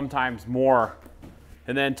 sometimes more,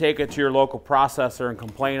 and then take it to your local processor and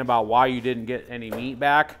complain about why you didn't get any meat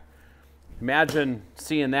back. Imagine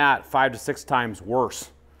seeing that 5 to 6 times worse,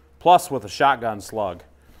 plus with a shotgun slug.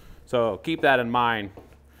 So keep that in mind.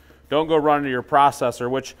 Don't go run to your processor,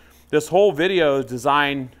 which this whole video is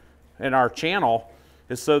designed in our channel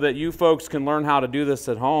is so that you folks can learn how to do this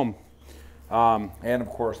at home. And of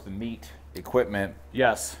course the meat equipment.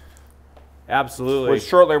 Yes, absolutely. Which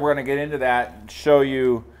shortly we're going to get into that and show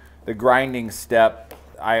you the grinding step.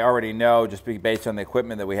 I already know just based on the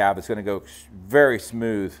equipment that we have, it's going to go very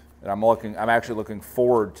smooth. And I'm actually looking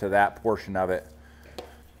forward to that portion of it.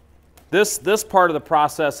 This part of the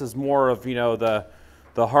process is more of, you know, the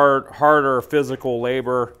harder physical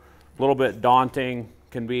labor, a little bit daunting,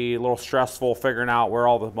 can be a little stressful figuring out where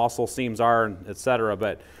all the muscle seams are, and et cetera.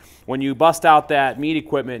 But when you bust out that meat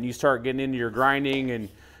equipment and you start getting into your grinding and,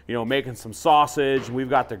 you know, making some sausage, and we've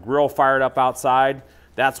got the grill fired up outside,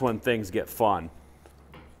 that's when things get fun.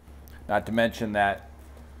 Not to mention that,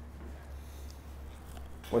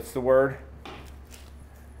 what's the word?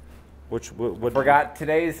 What forgot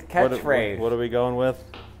today's catchphrase. What are we going with?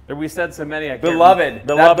 We said so many. Beloved.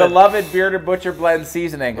 That beloved Bearded Butcher Blend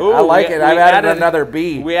seasoning. Ooh, I like it. I've added another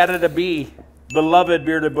B. We added a B. Beloved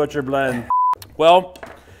Bearded Butcher Blend. Well,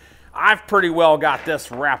 I've pretty well got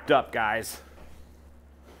this wrapped up, guys.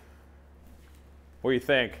 What do you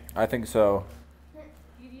think? I think so.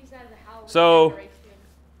 So,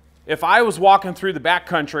 if I was walking through the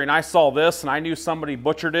backcountry and I saw this and I knew somebody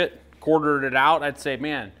butchered it, quartered it out, I'd say,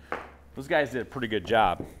 man, those guys did a pretty good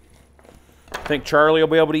job. Think Charlie will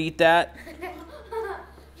be able to eat that?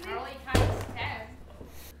 Charlie times 10.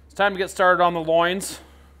 It's time to get started on the loins.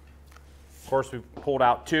 Of course, we've pulled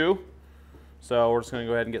out 2. So we're just going to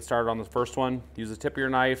go ahead and get started on the first one. Use the tip of your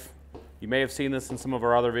knife. You may have seen this in some of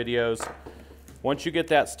our other videos. Once you get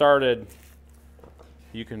that started,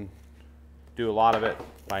 you can do a lot of it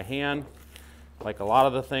by hand, like a lot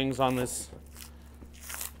of the things on this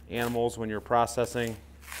animals when you're processing.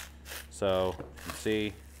 So you can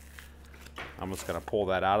see, I'm just going to pull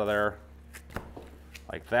that out of there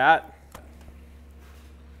like that.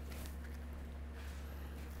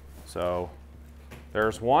 So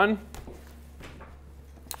there's one.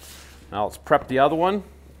 Now let's prep the other one,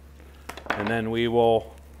 and then we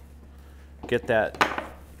will get that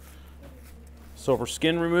silver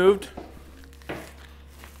skin removed.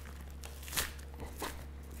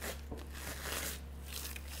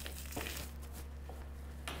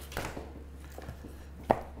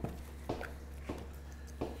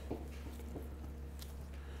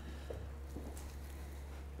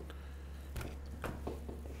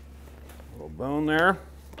 Little bone there.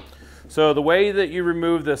 So the way that you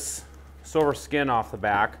remove this silver skin off the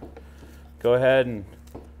back, go ahead and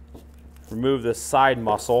remove this side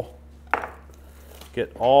muscle.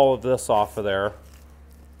 Get all of this off of there.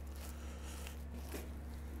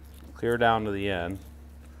 Clear down to the end,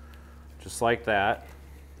 just like that.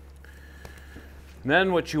 And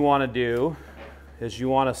then what you want to do is you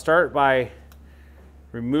want to start by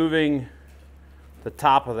removing the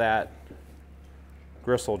top of that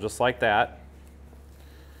gristle, just like that.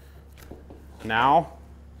 Now,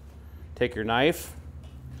 take your knife,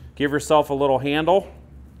 give yourself a little handle,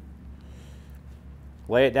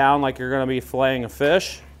 lay it down like you're going to be filleting a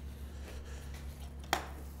fish.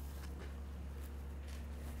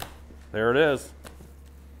 There it is.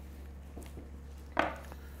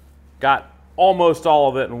 Got almost all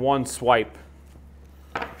of it in one swipe.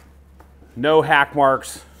 No hack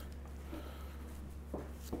marks.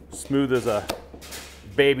 Smooth as a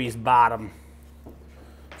baby's bottom.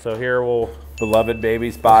 So here we'll... Beloved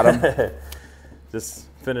baby's bottom. Just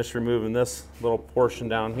finish removing this little portion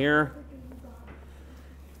down here.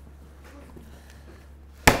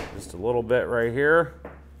 Just a little bit right here.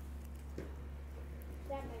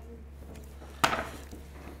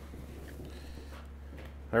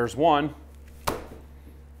 There's one.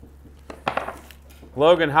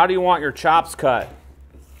 Logan, how do you want your chops cut?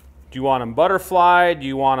 Do you want them butterfly? Do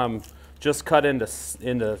you want them just cut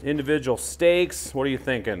into individual steaks? What are you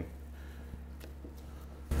thinking?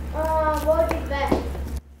 What would be best?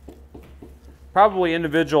 Probably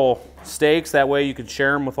individual steaks. That way you can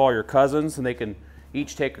share them with all your cousins and they can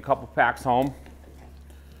each take a couple packs home.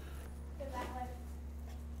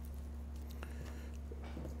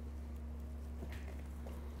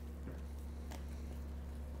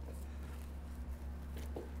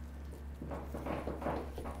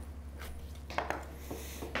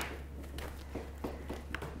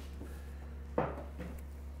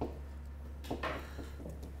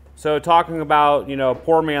 So talking about, you know,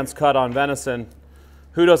 poor man's cut on venison,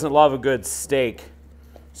 who doesn't love a good steak?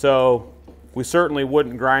 So we certainly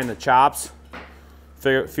wouldn't grind the chops.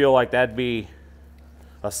 Feel like that'd be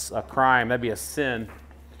a crime, that'd be a sin.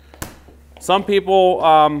 Some people,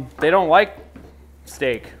 they don't like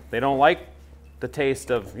steak. They don't like the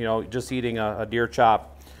taste of, you know, just eating a deer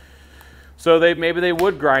chop. So maybe they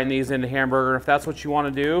would grind these into hamburger. If that's what you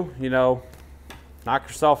want to do, you know, knock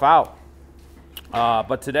yourself out.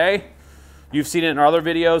 But today, you've seen it in our other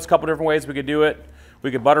videos, a couple different ways we could do it.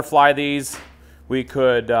 We could butterfly these. We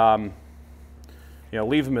could, you know,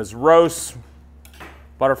 leave them as roasts,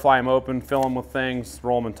 butterfly them open, fill them with things,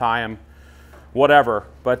 roll them and tie them, whatever.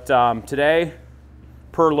 But today,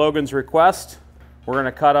 per Logan's request, we're going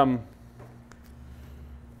to cut them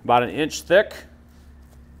about 1 inch thick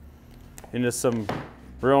into some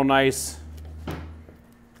real nice,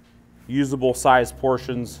 usable size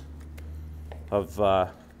portions of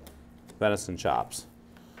venison chops.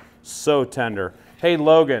 So tender. Hey,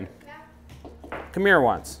 Logan, come here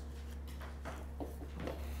once.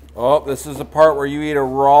 Oh, this is the part where you eat a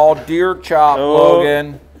raw deer chop,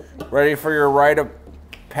 Logan. Ready for your rite of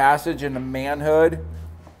passage into manhood?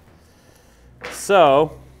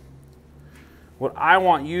 So, what I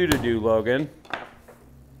want you to do, Logan,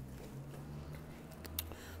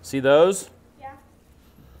 see those? Yeah.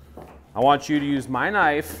 I want you to use my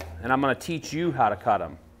knife, and I'm going to teach you how to cut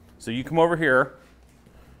them. So you come over here,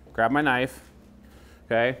 grab my knife,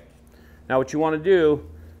 okay? Now what you want to do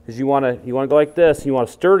is you want to go like this, and you want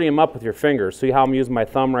to sturdy them up with your fingers. See how I'm using my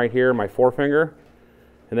thumb right here, my forefinger?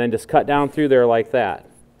 And then just cut down through there like that,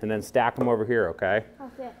 and then stack them over here, okay? How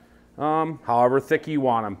thick? However thick you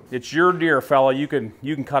want them. It's your deer, fella. You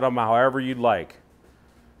can cut them however you'd like.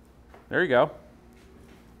 There you go.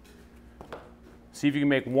 See if you can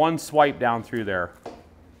make one swipe down through there.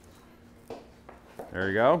 There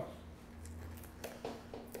you go.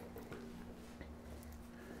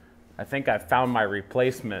 I think I've found my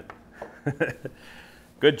replacement.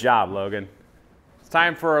 Good job, Logan. It's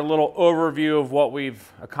time for a little overview of what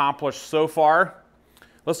we've accomplished so far.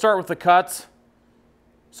 Let's start with the cuts.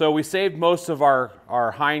 So we saved most of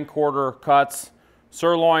our hind quarter cuts.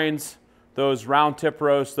 Sirloins, those round tip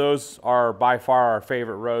roasts, those are by far our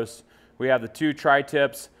favorite roasts. We have the 2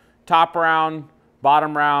 tri-tips, top round,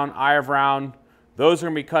 bottom round, eye of round. Those are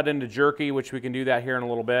going to be cut into jerky, which we can do that here in a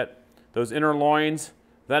little bit. Those inner loins,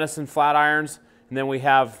 venison flat irons, and then we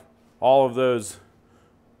have all of those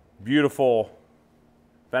beautiful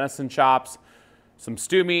venison chops, some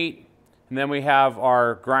stew meat, and then we have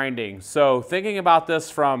our grinding. So thinking about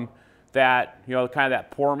this from that, you know, kind of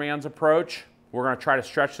that poor man's approach, we're going to try to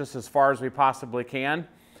stretch this as far as we possibly can.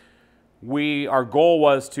 Our goal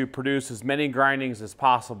was to produce as many grindings as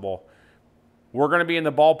possible. We're going to be in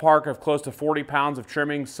the ballpark of close to 40 pounds of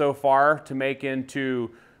trimming so far to make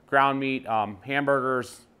into ground meat,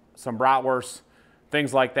 hamburgers, some bratwursts,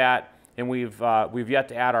 things like that. And we've yet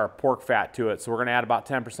to add our pork fat to it. So we're going to add about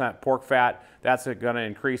 10% pork fat. That's going to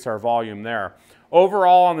increase our volume there.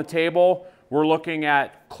 Overall on the table, we're looking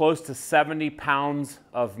at close to 70 pounds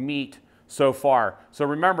of meat so far. So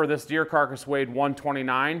remember, this deer carcass weighed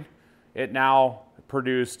 129. It now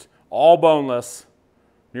produced all boneless,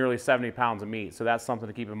 nearly 70 pounds of meat. So that's something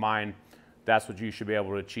to keep in mind. That's what you should be able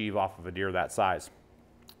to achieve off of a deer that size.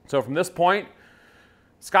 So from this point,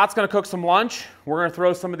 Scott's going to cook some lunch. We're going to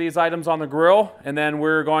throw some of these items on the grill, and then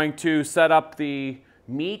we're going to set up the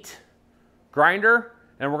meat grinder,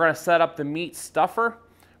 and we're going to set up the meat stuffer.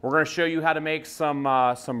 We're going to show you how to make some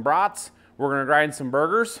brats. We're going to grind some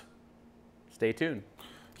burgers. Stay tuned.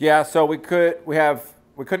 Yeah, so we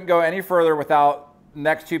couldn't go any further without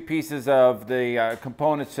next 2 pieces of the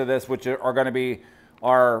components to this, which are going to be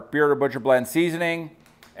our Bearded Butcher Blend seasoning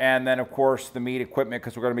And then, of course, the meat equipment,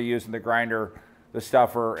 because we're going to be using the grinder, the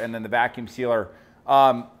stuffer, and then the vacuum sealer.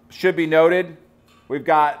 Should be noted, we've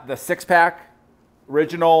got the 6-pack,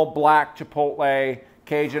 original black Chipotle,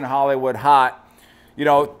 Cajun Hollywood hot. You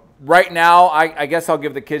know, right now, I guess I'll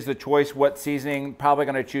give the kids the choice what seasoning. Probably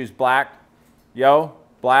going to choose black.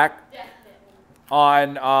 Black.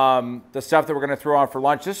 Definitely. On the stuff that we're going to throw on for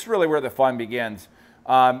lunch. This is really where the fun begins.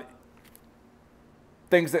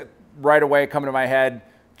 Things that right away come to my head,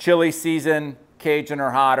 chili season, Cajun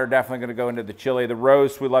or hot are definitely going to go into the chili. The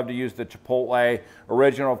roast, we love to use the Chipotle.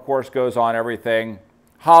 Original, of course, goes on everything.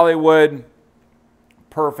 Hollywood,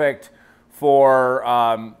 perfect for,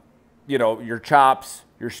 you know, your chops,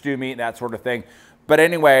 your stew meat, that sort of thing. But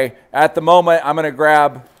anyway, at the moment, I'm going to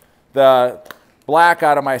grab the black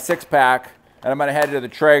out of my 6-pack, and I'm going to head to the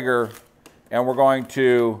Traeger, and we're going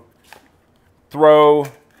to throw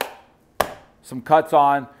some cuts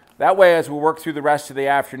on. That way, as we work through the rest of the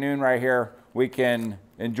afternoon right here, we can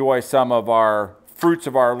enjoy some of our fruits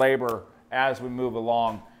of our labor as we move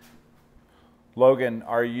along. Logan,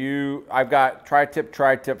 I've got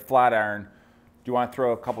tri-tip flat iron. Do you want to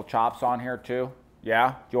throw a couple chops on here too? Yeah?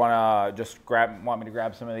 Do you want to just want me to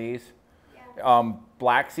grab some of these? Yeah.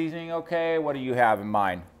 Black seasoning okay? What do you have in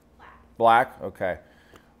mind? Black? Okay.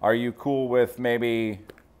 Are you cool with maybe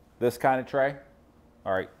this kind of tray?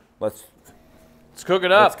 All right, let's cook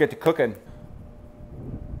it up. Let's get to cooking.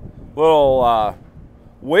 Little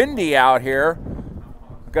windy out here.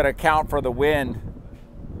 Got to account for the wind.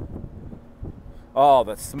 Oh,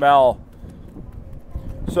 the smell.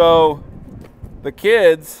 So the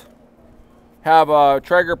kids have a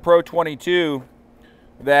Traeger Pro 22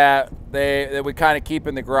 that we kind of keep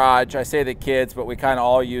in the garage. I say the kids, but we kind of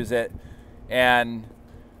all use it. And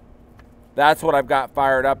that's what I've got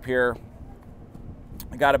fired up here.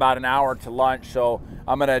 I got about an hour to lunch, so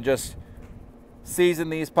I'm gonna just season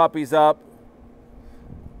these puppies up.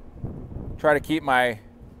 Try to keep my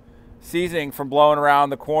seasoning from blowing around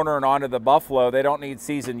the corner and onto the buffalo. They don't need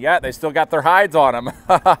season yet. They still got their hides on them.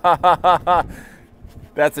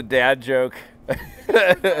 That's a dad joke.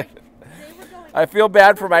 I feel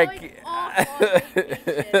bad for my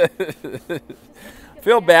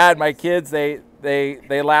feel bad. My kids, they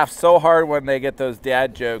laugh so hard when they get those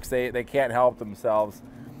dad jokes. They can't help themselves.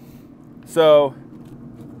 So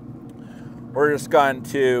we're just going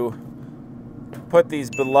to put these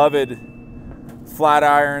beloved flat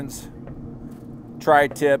irons,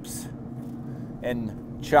 tri-tips,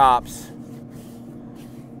 and chops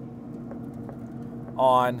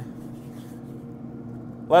on.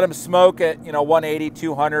 Let them smoke at 180,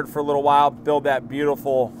 200 for a little while, build that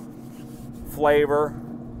beautiful flavor,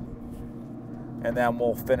 and then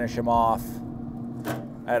we'll finish them off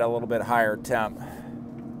at a little bit higher temp.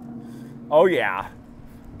 Oh yeah,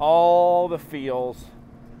 all the feels.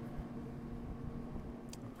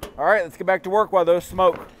 All right, let's get back to work while those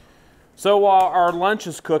smoke. So while our lunch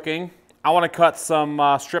is cooking, I want to cut some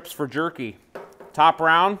strips for jerky. Top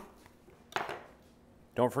round.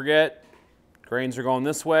 Don't forget, grains are going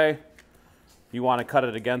this way. You want to cut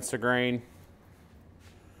it against the grain.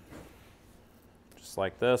 Just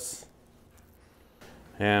like this.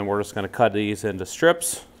 And we're just going to cut these into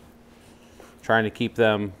strips, trying to keep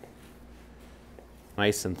them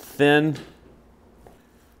nice and thin.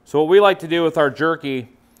 So what we like to do with our jerky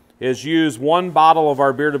is use 1 bottle of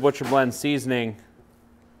our Bearded Butcher Blend seasoning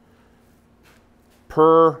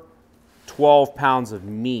per 12 pounds of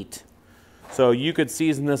meat. So you could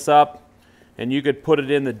season this up and you could put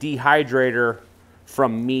it in the dehydrator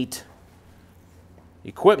from meat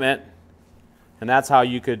equipment, and that's how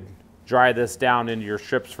you could dry this down into your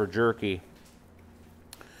strips for jerky.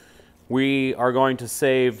 We are going to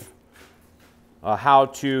save a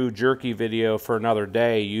how-to jerky video for another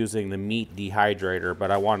day using the meat dehydrator, but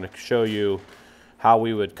I wanted to show you how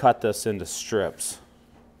we would cut this into strips.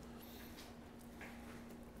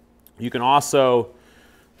 You can also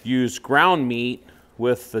use ground meat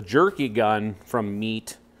with the jerky gun from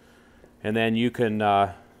meat, and then you can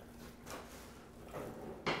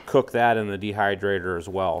cook that in the dehydrator as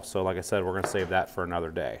well. So like I said, we're going to save that for another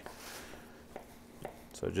day.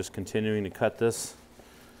 So just continuing to cut this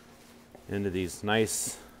into these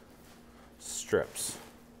nice strips.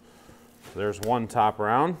 So there's 1 top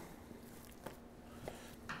round.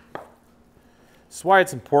 This is why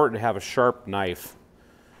it's important to have a sharp knife.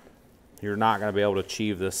 You're not going to be able to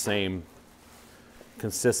achieve the same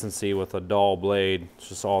consistency with a dull blade. It's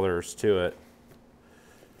just all there is to it.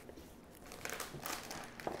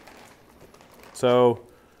 So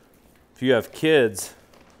if you have kids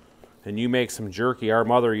and you make some jerky, our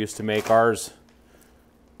mother used to make ours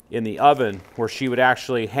in the oven, where she would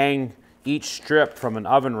actually hang each strip from an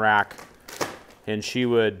oven rack, and she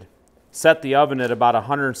would set the oven at about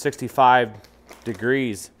 165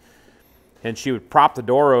 degrees, and she would prop the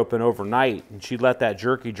door open overnight, and she'd let that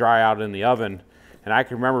jerky dry out in the oven. And I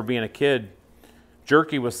can remember being a kid,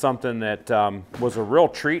 jerky was something that was a real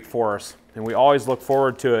treat for us, and we always looked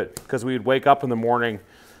forward to it because we would wake up in the morning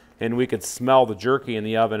and we could smell the jerky in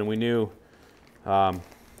the oven, and we knew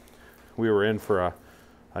we were in for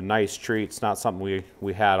a nice treat. It's not something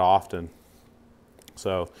we had often.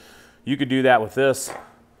 So you could do that with this.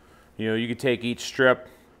 You know, you could take each strip,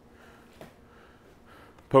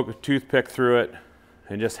 poke a toothpick through it,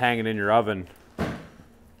 and just hang it in your oven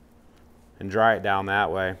and dry it down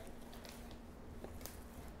that way.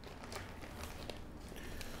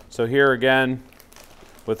 So here again,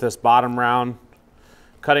 with this bottom round,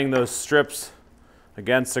 cutting those strips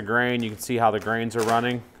against the grain, you can see how the grains are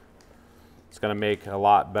running. It's going to make a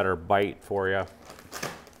lot better bite for you.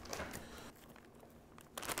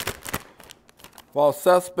 While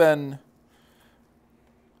Seth's been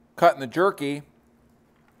cutting the jerky,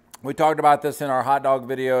 we talked about this in our hot dog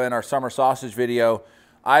video and our summer sausage video.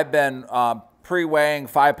 I've been pre-weighing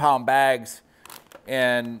 5-pound bags,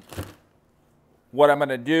 and what I'm going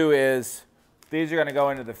to do is these are going to go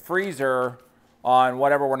into the freezer on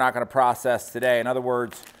whatever we're not going to process today. In other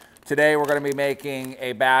words, today we're going to be making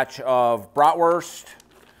a batch of bratwurst,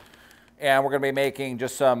 and we're going to be making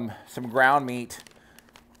just some ground meat.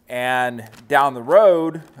 And down the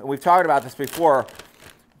road, we've talked about this before,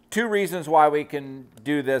 2 reasons why we can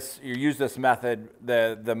do this, you use this method,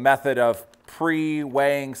 the method of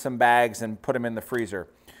pre-weighing some bags and put them in the freezer.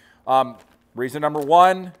 Reason number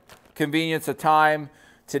 1, convenience of time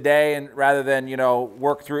today, and rather than, you know,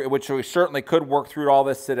 work through, which we certainly could work through all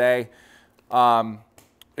this today.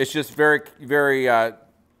 It's just very, very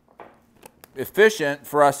efficient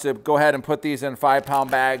for us to go ahead and put these in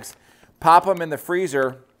 5-pound bags, pop them in the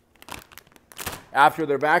freezer after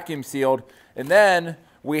they're vacuum sealed, and then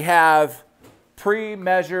we have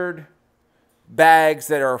pre-measured bags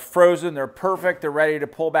that are frozen. They're perfect. They're ready to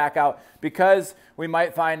pull back out, because we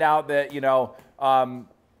might find out that, you know,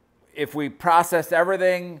 if we processed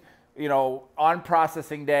everything, you know, on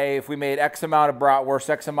processing day, if we made X amount of bratwurst,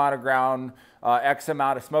 X amount of ground, X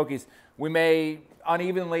amount of smokies, we may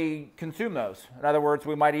unevenly consume those. In other words,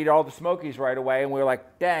 we might eat all the smokies right away, and we're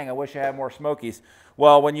like, dang, I wish I had more smokies.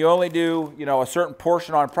 Well, when you only do, you know, a certain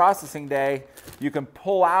portion on processing day, you can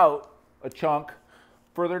pull out a chunk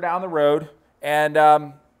further down the road and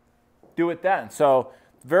do it then. So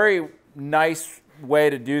very nice way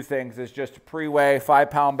to do things is just to pre-weigh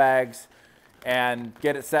 5-pound bags and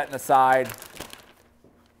get it set aside,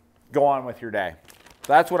 go on with your day.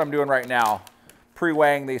 So that's what I'm doing right now,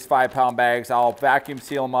 pre-weighing these 5-pound bags. I'll vacuum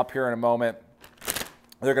seal them up here in a moment.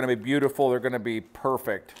 They're going to be beautiful. They're going to be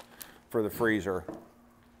perfect for the freezer.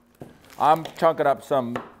 I'm chunking up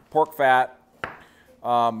some pork fat.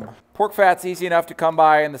 Pork fat's easy enough to come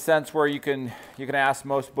by in the sense where you can ask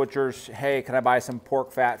most butchers, hey, can I buy some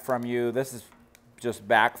pork fat from you? This is just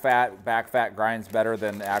back fat. Back fat grinds better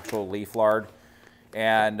than actual leaf lard.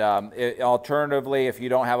 And alternatively, if you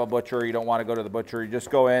don't have a butcher, you don't want to go to the butcher, you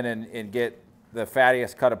just go in and get the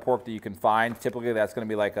fattiest cut of pork that you can find. Typically, that's going to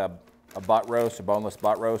be like a butt roast, a boneless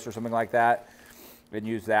butt roast or something like that, and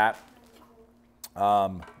use that.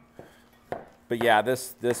 But yeah,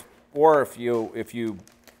 this or if you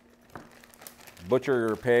butcher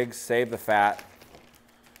your pigs, save the fat.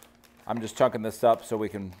 I'm just chunking this up so we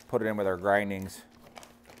can put it in with our grindings.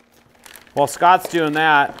 While Scott's doing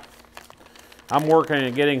that, I'm working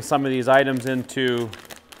on getting some of these items into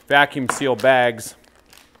vacuum seal bags,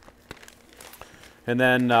 and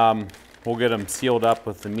then we'll get them sealed up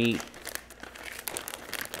with the meat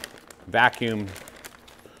vacuum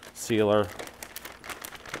sealer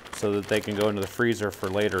so that they can go into the freezer for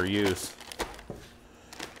later use.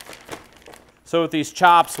 So with these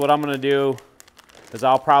chops, what I'm going to do is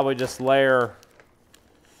I'll probably just layer,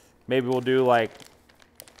 maybe we'll do like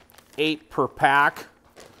 8 per pack.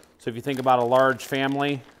 So if you think about a large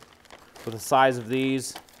family with the size of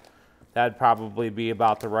these, that'd probably be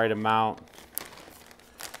about the right amount.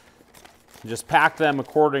 Just pack them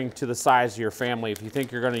according to the size of your family. If you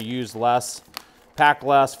think you're going to use less, pack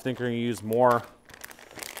less. If you think you're going to use more,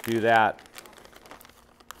 do that.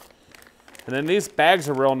 And then these bags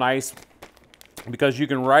are real nice because you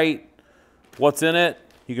can write what's in it.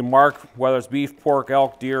 You can mark whether it's beef, pork,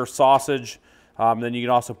 elk, deer, sausage. Then you can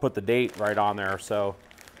also put the date right on there. So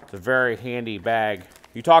it's a very handy bag.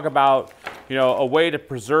 You talk about, you know, a way to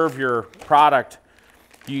preserve your product.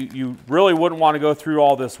 You really wouldn't want to go through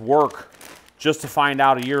all this work just to find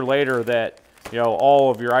out a year later that you know, all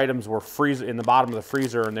of your items were in the bottom of the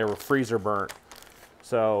freezer and they were freezer burnt.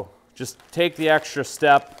 So just take the extra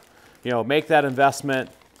step, you know, make that investment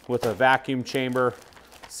with a vacuum chamber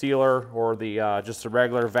sealer or the just a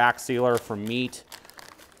regular vac sealer from meat,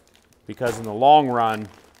 because in the long run,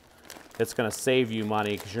 it's going to save you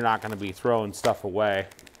money because you're not going to be throwing stuff away.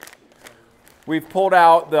 We've pulled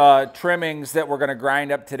out the trimmings that we're going to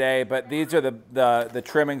grind up today, but these are the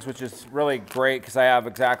trimmings, which is really great because I have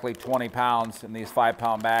exactly 20 pounds in these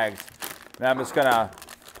 5-pound bags. And I'm just going to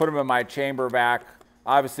put them in my chamber vac.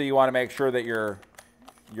 Obviously, you want to make sure that your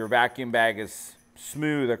vacuum bag is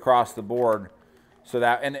smooth across the board, so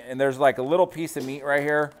that and there's like a little piece of meat right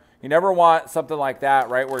here. You never want something like that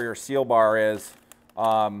right where your seal bar is.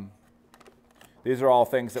 These are all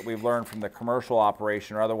things that we've learned from the commercial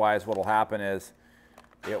operation, or otherwise what will happen is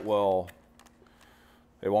it won't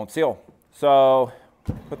seal. So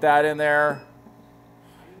put that in there.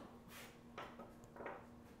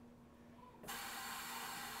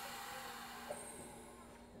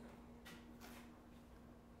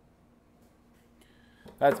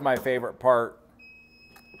 That's my favorite part.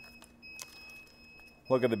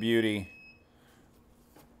 Look at the beauty.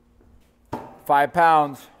 5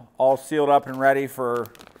 pounds, all sealed up and ready for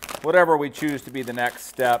whatever we choose to be the next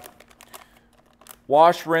step.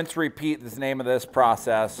 Wash, rinse, repeat is the name of this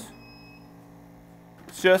process.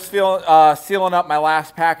 It's just sealing up my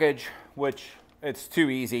last package, which it's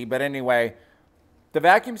too easy, but anyway. The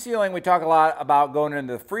vacuum sealing, we talk a lot about going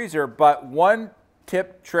into the freezer, but one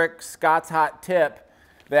trick, Scott's hot tip,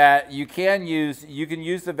 that you can use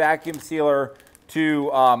the vacuum sealer to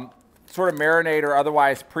sort of marinate or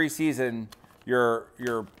otherwise pre-season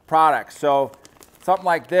your products. So something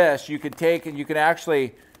like this, you could take and you can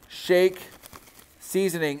actually shake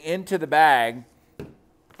seasoning into the bag,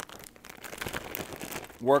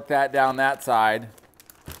 work that down that side.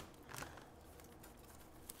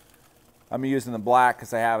 I'm using the black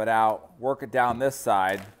because I have it out. Work it down this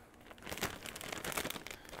side.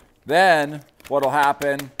 Then what will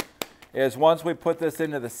happen is once we put this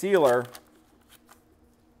into the sealer,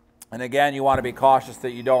 and again, you want to be cautious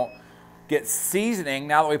that you don't get seasoning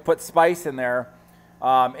now that we put spice in there.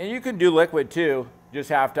 And you can do liquid too. Just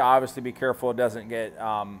have to obviously be careful it doesn't get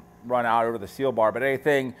run out over the seal bar. But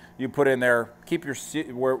anything you put in there, keep your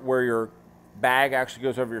where your bag actually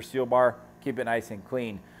goes over your seal bar, keep it nice and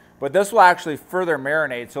clean. But this will actually further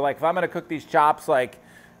marinate. So like if I'm going to cook these chops,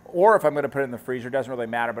 or if I'm going to put it in the freezer, it doesn't really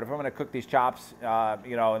matter. But if I'm going to cook these chops,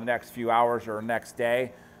 you know, in the next few hours or next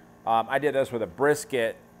day, I did this with a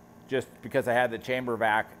brisket just because I had the chamber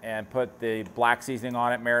vac and put the black seasoning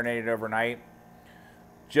on it, marinated overnight.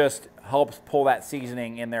 Just helps pull that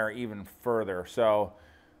seasoning in there even further. So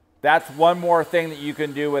that's one more thing that you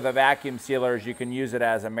can do with a vacuum sealer, is you can use it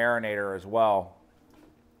as a marinator as well.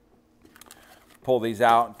 Pull these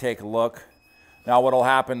out and take a look. Now what'll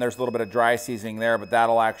happen, there's a little bit of dry seasoning there, but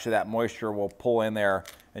that moisture will pull in there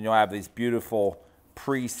and you'll have these beautiful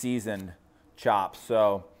pre-seasoned chops.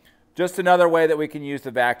 So just another way that we can use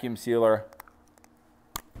the vacuum sealer.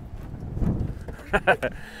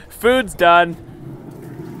 Food's done.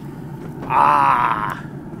 Ah,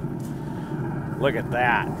 look at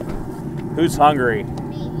that. Who's hungry?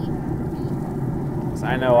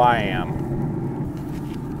 I know I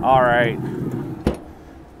am. All right.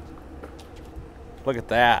 Look at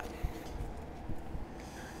that.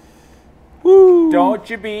 Woo. Don't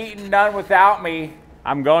you be eating none without me.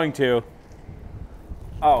 I'm going to.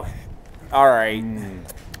 Oh, all right.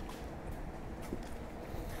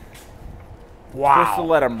 Wow. Just to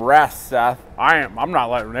let them rest, Seth. I'm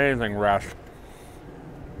not letting anything rest.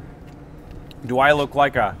 Do I look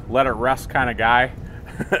like a let it rest kind of guy?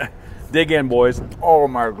 Dig in, boys. Oh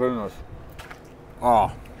my goodness.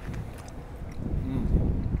 Oh.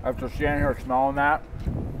 After standing here smelling that,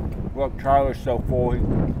 look, Charlie's so full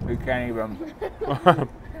he can't even.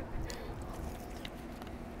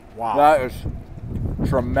 Wow. That is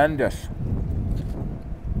tremendous.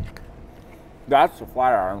 That's the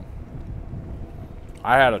flat iron.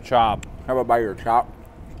 I had a chop. How about by your chop?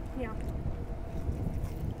 Yeah.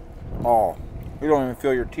 Oh, you don't even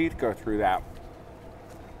feel your teeth go through that.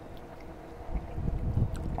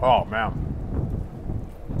 Oh, man.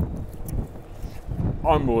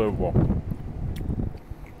 Unbelievable.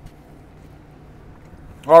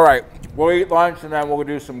 All right, we'll eat lunch and then we'll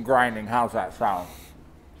do some grinding. How's that sound?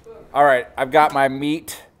 All right, I've got my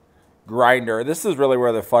meat grinder. This is really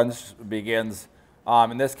where the fun begins.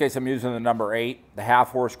 In this case, I'm using the number 8, the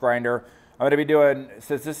half-horse grinder. I'm going to be doing,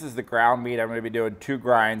 since this is the ground meat, I'm going to be doing 2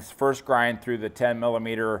 grinds. First grind through the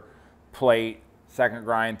 10mm plate, second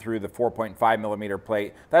grind through the 4.5mm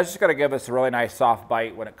plate. That's just going to give us a really nice soft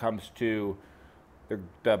bite when it comes to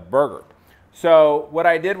the burger. So what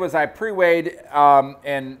I did was I pre-weighed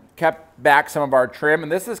and kept back some of our trim,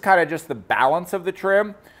 and this is kind of just the balance of the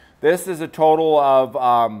trim. This is a total of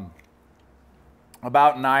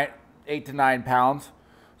about 8 to 9 pounds.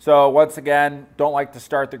 So once again, don't like to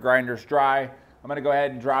start the grinders dry. I'm gonna go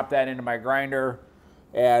ahead and drop that into my grinder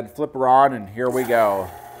and flip her on, and here we go.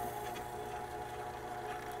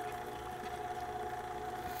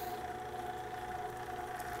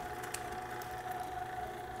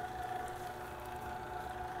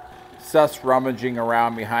 Seth's rummaging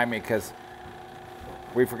around behind me because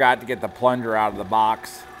we forgot to get the plunger out of the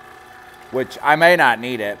box, which I may not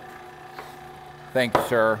need it. Thank you,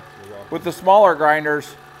 sir. With the smaller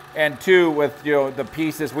grinders, and two, with the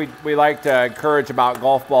pieces, we like to encourage about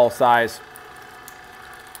golf ball size.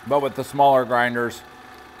 But with the smaller grinders,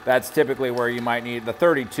 that's typically where you might need the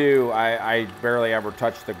 32. I barely ever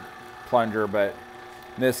touch the plunger, but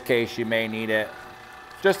in this case, you may need it.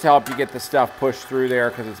 Just to help you get the stuff pushed through there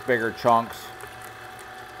because it's bigger chunks.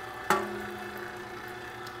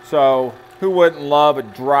 So who wouldn't love a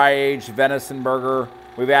dry aged venison burger?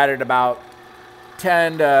 We've added about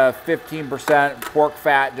 10 to 15% pork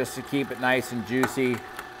fat just to keep it nice and juicy.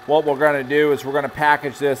 What we're going to do is we're going to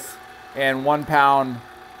package this in 1 pound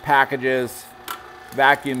packages,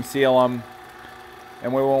 vacuum seal them,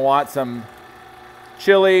 and we will want some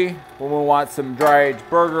chili, we will want some dry aged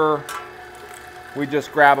burger. We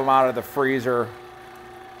just grab them out of the freezer.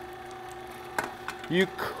 You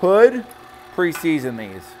could pre-season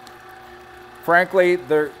these. Frankly,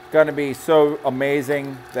 they're going to be so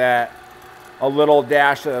amazing that a little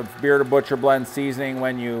dash of Bearded Butcher Blend seasoning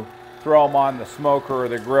when you throw them on the smoker or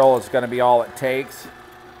the grill is going to be all it takes.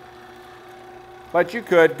 But you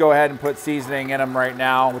could go ahead and put seasoning in them right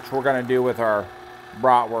now, which we're going to do with our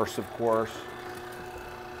bratwurst, of course.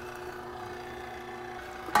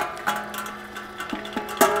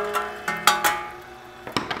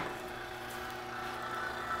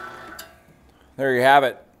 There you have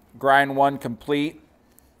it, grind one complete.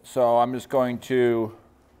 So I'm just going to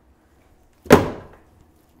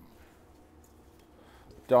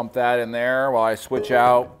dump that in there while I switch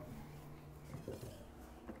out.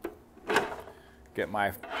 Get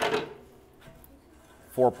my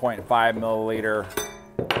 4.5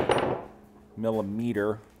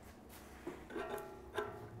 millimeter.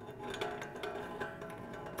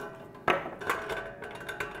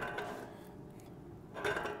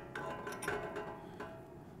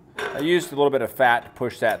 I used a little bit of fat to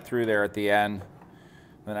push that through there at the end.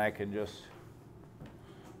 Then I can just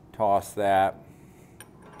toss that.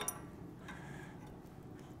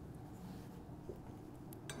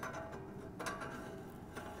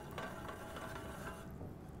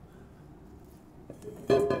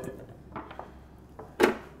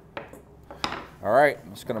 All right,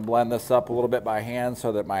 I'm just going to blend this up a little bit by hand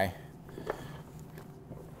so that my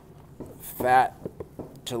fat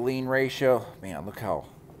to lean ratio, man, look how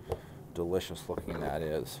delicious looking that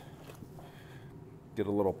is. Get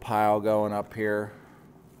a little pile going up here.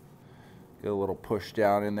 Get a little push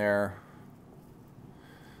down in there.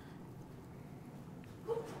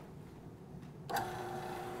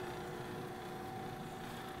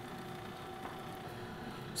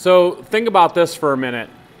 So think about this for a minute.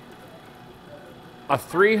 A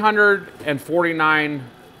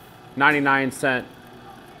 $349.99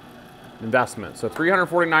 investment. So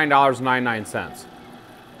 $349.99.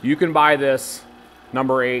 You can buy this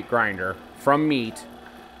number 8 grinder from meat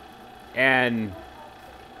and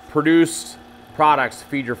produce products to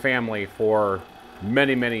feed your family for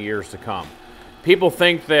many, many years to come. People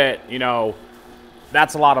think that,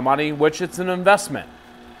 that's a lot of money, which it's an investment.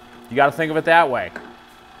 You got to think of it that way.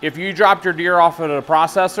 If you dropped your deer off at a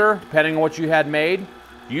processor, depending on what you had made,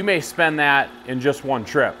 you may spend that in just one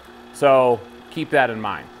trip. So keep that in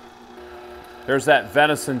mind. There's that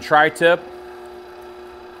venison tri-tip.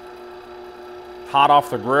 Hot off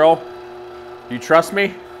the grill. You trust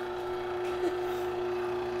me?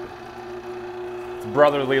 It's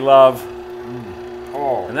brotherly love.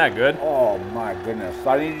 Oh, isn't that good? Oh my goodness.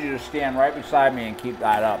 I need you to stand right beside me and keep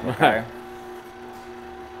that up, okay?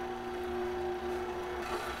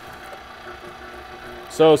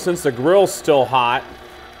 So since the grill's still hot,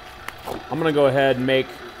 I'm gonna go ahead and make.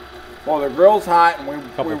 Well, the grill's hot and we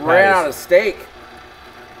ran out of steak.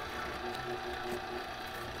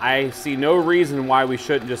 I see no reason why we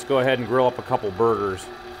shouldn't just go ahead and grill up a couple burgers.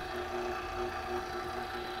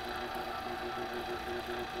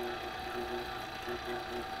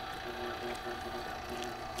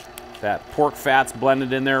 That pork fat's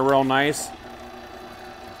blended in there real nice.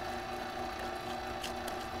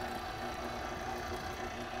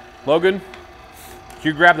 Logan, can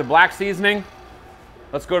you grab the black seasoning?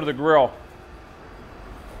 Let's go to the grill.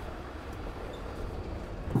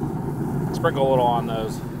 Sprinkle a little on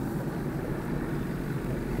those.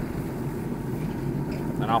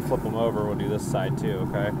 And I'll flip them over. We'll do this side too,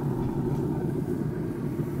 okay?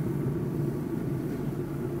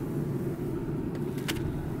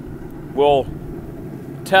 We'll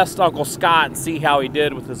test Uncle Scott and see how he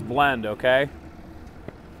did with his blend, okay?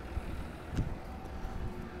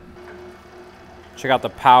 Check out the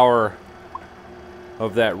power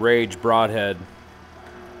of that Rage broadhead.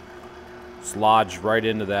 It's lodged right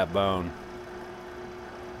into that bone.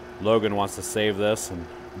 Logan wants to save this and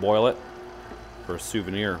boil it for a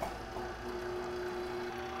souvenir.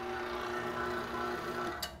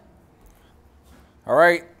 All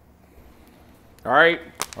right. All right.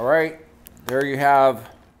 All right. There you have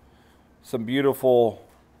some beautiful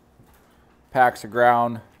packs of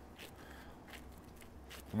ground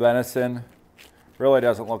venison. Really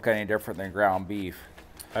doesn't look any different than ground beef.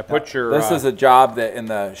 I put your. This is a job that in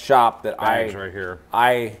the shop that right here.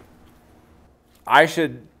 I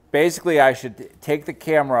should take the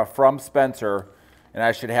camera from Spencer, and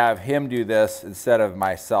I should have him do this instead of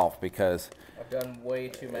myself, because I've done way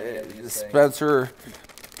too many of these Spencer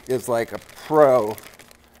is like a pro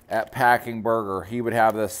at packing burger. He would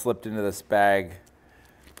have this slipped into this bag.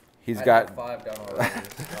 He's got 5 done already,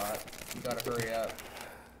 Scott. You gotta hurry up.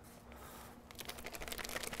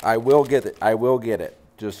 I will get it. I will get it.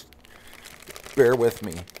 Just bear with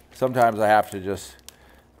me. Sometimes I have to just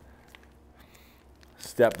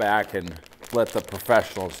step back and let the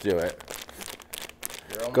professionals do it.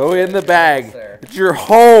 Go in the bag. It's your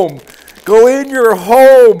home. Go in your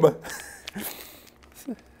home.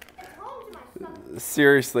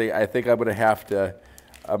 Seriously, I think I'm gonna have to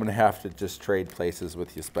just trade places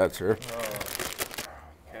with you, Spencer.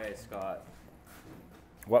 Okay, Scott.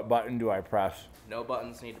 What button do I press? No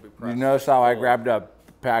buttons need to be pressed. You notice how I grabbed a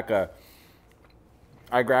pack of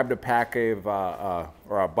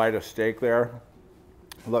or a bite of steak there.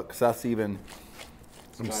 Look, Seth's even.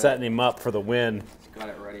 I'm setting him up for the win. He's got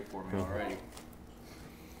it ready for me already.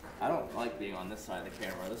 I don't like being on this side of the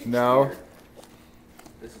camera. This is No. weird.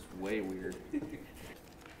 This is way weird.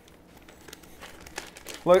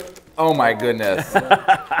 Look! Oh my goodness!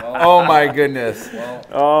 Oh my goodness!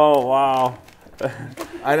 Oh, wow.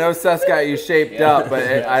 I know Seth's got you shaped up, but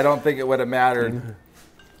I don't think it would have mattered.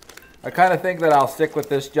 I kind of think that I'll stick with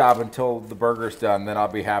this job until the burger's done. Then I'll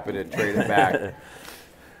be happy to trade it back.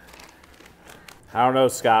 I don't know,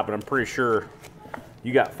 Scott, but I'm pretty sure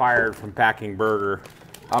you got fired from packing burger.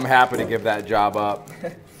 I'm happy to give that job up.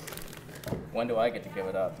 When do I get to give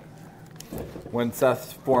it up? When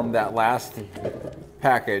Seth formed that last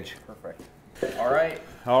package. Perfect. All right.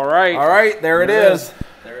 All right. All right, there it is.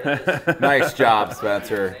 There it is. Nice job,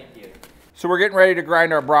 Spencer. Thank you. So we're getting ready to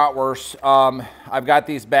grind our bratwurst. I've got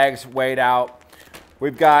these bags weighed out.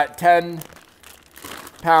 We've got 10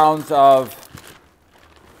 pounds of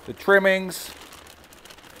the trimmings,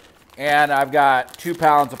 and I've got 2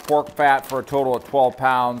 pounds of pork fat for a total of 12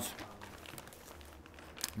 pounds.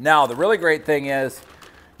 Now, the really great thing is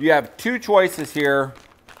you have 2 choices here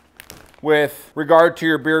with regard to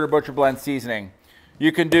your Bearded Butcher Blend seasoning.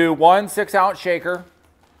 You can do 1 6-ounce shaker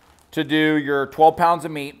to do your 12 pounds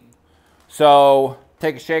of meat. So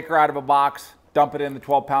take a shaker out of a box, dump it in the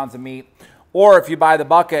 12 pounds of meat. Or if you buy the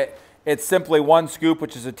bucket, it's simply 1 scoop,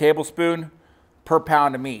 which is a tablespoon, per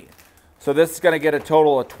pound of meat. So this is going to get a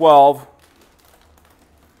total of 12.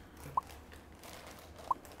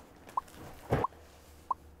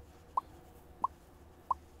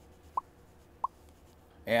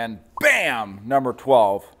 And bam, number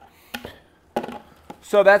 12.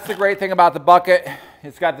 So that's the great thing about the bucket.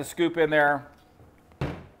 It's got the scoop in there.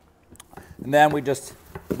 And then we just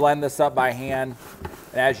blend this up by hand.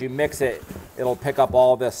 And as you mix it, it'll pick up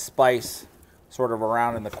all this spice sort of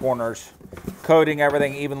around in the corners, coating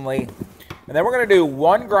everything evenly. And then we're going to do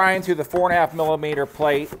 1 grind through the 4.5 millimeter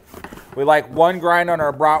plate. We like 1 grind on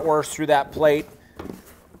our bratwurst through that plate.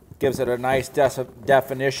 Gives it a nice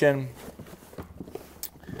definition.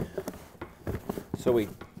 So we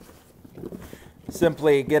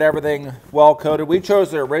simply get everything well coated. We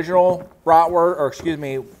chose the original bratwurst, or excuse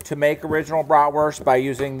me, to make original bratwurst by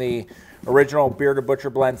using the original Bearded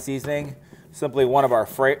Butcher Blend seasoning. Simply one of our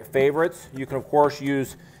favorites. You can of course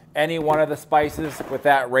use any one of the spices with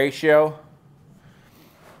that ratio.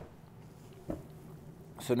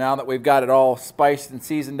 So now that we've got it all spiced and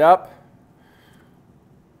seasoned up,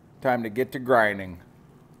 time to get to grinding.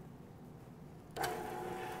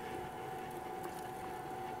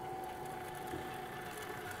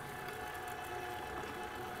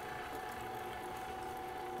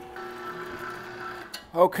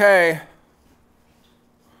 Okay,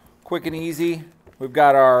 quick and easy. We've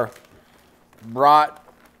got our brat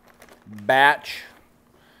batch,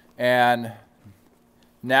 and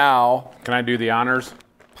now, can I do the honors?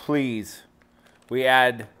 Please, we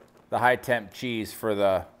add the high temp cheese for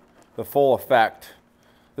the full effect.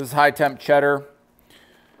 This is high temp cheddar.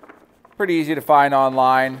 Pretty easy to find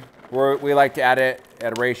online. We like to add it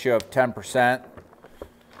at a ratio of 10%.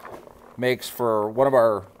 Makes for one of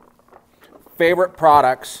our favorite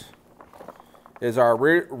products is our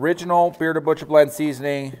original Bearded Butcher Blend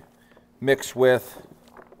seasoning mixed with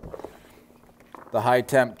the high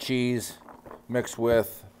temp cheese mixed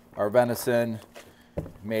with our venison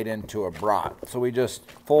made into a brat. So we just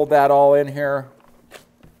fold that all in here.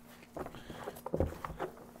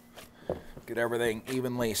 Get everything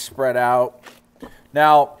evenly spread out.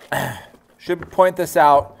 Now, should point this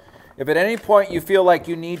out, if at any point you feel like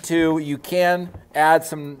you need to, you can add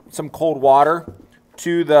some cold water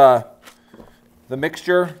to the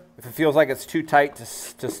mixture. If it feels like it's too tight to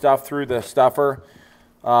stuff through the stuffer,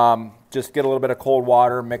 just get a little bit of cold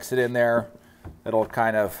water, mix it in there. It'll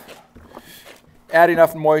kind of add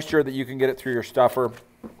enough moisture that you can get it through your stuffer.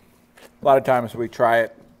 A lot of times we try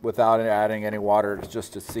it without adding any water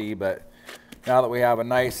just to see, but now that we have a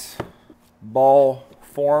nice ball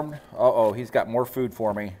formed, uh-oh, he's got more food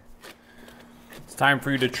for me. It's time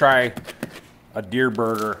for you to try a deer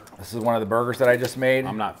burger. This is one of the burgers that I just made.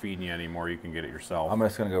 I'm not feeding you anymore. You can get it yourself. I'm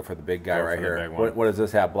just gonna go for the big guy right here. Big one. What does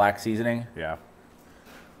this have? Black seasoning? Yeah.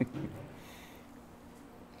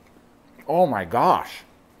 Oh my gosh.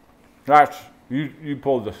 That's, you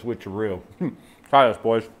pulled the switcheroo. Try this,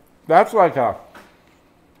 boys. That's like a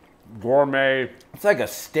Gourmet. It's like a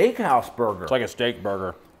steakhouse burger. It's like a steak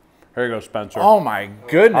burger. Here you go, Spencer. Oh my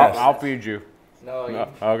goodness. I'll feed you. No, you,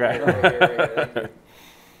 okay. right here.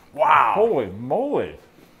 Wow. Holy moly.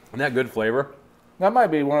 Isn't that good flavor? That might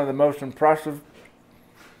be one of the most impressive.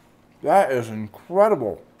 That is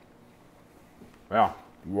incredible. Yeah.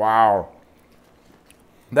 Wow.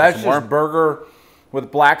 That's Some just more? burger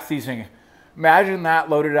with black seasoning. Imagine that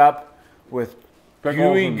loaded up with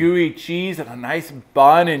gooey cheese and a nice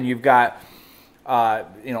bun, and you've got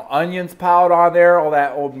onions piled on there, all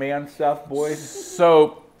that old man stuff, boys.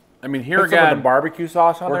 So, I mean, here Put some of again, the barbecue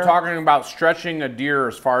sauce on we're there. talking about stretching a deer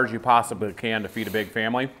as far as you possibly can to feed a big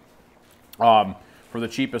family for the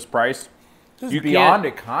cheapest price. This is beyond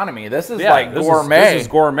economy. This is like this gourmet. This is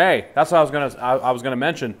gourmet. That's what I was gonna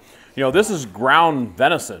mention. You know, this is ground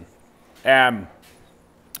venison and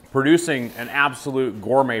producing an absolute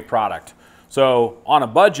gourmet product. So on a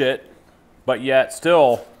budget, but yet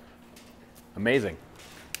still amazing.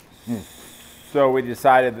 So we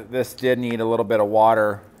decided that this did need a little bit of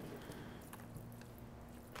water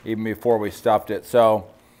even before we stuffed it. So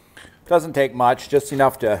it doesn't take much, just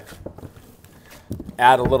enough to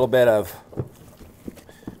add a little bit of,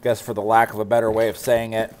 I guess for the lack of a better way of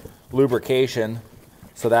saying it, lubrication.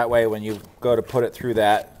 So that way when you go to put it through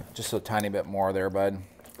that, just a tiny bit more there, bud.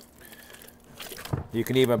 You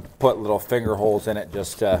can even put little finger holes in it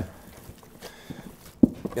just to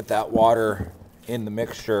get that water in the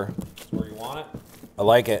mixture. That's where you want it? I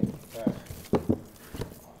like it. Okay.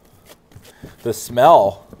 The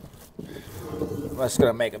smell. I'm just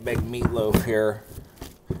gonna make a big meatloaf here.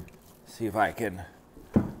 See if I can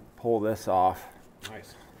pull this off.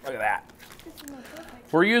 Nice. Look at that.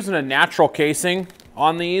 We're using a natural casing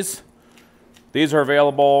on these. These are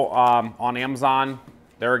available on Amazon.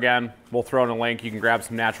 There again, we'll throw in a link. You can grab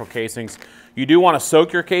some natural casings. You do want to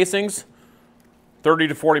soak your casings 30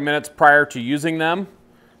 to 40 minutes prior to using them.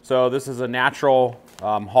 So this is a natural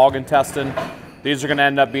hog intestine. These are going to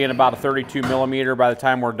end up being about a 32 millimeter by the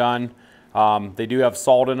time we're done. They do have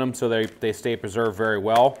salt in them, so they stay preserved very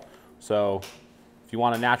well. So if you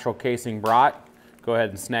want a natural casing brat, go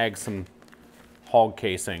ahead and snag some hog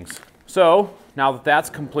casings. So now that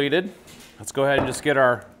that's completed, let's go ahead and just get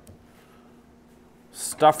our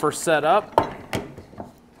stuffer set up.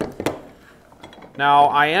 Now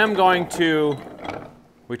I am going to,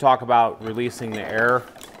 we talk about releasing the air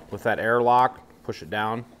with that air lock, push it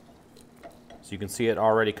down. So you can see it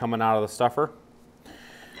already coming out of the stuffer.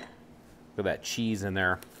 Look at that cheese in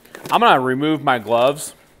there. I'm gonna remove my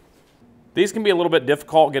gloves. These can be a little bit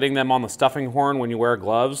difficult getting them on the stuffing horn when you wear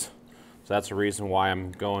gloves. So that's the reason why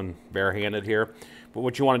I'm going barehanded here. But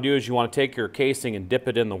what you want to do is you want to take your casing and dip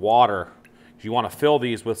it in the water. You want to fill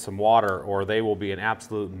these with some water or they will be an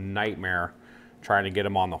absolute nightmare trying to get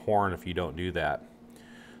them on the horn if you don't do that.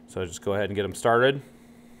 So just go ahead and get them started.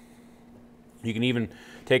 You can even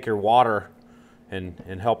take your water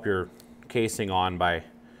and help your casing on by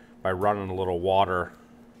running a little water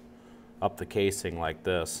up the casing like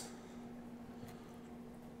this.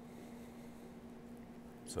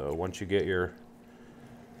 So once you get your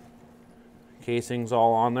casings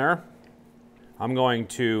all on there, I'm going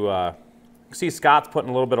to, see Scott's putting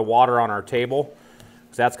a little bit of water on our table,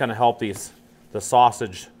 because that's going to help the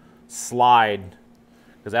sausage slide,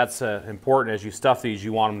 because that's important. As you stuff these,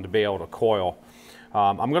 you want them to be able to coil.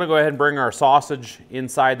 I'm going to go ahead and bring our sausage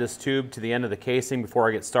inside this tube to the end of the casing before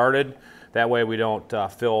I get started. That way we don't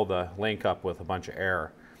fill the link up with a bunch of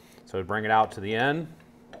air. So bring it out to the end,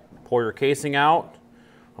 pull your casing out.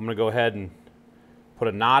 I'm going to go ahead and put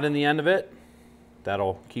a knot in the end of it.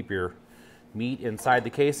 That'll keep your meat inside the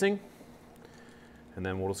casing. And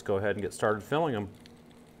then we'll just go ahead and get started filling them.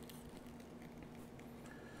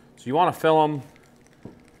 So you want to fill them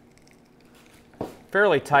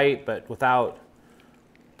fairly tight, but without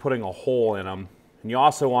putting a hole in them. And you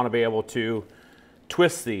also want to be able to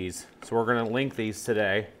twist these. So we're going to link these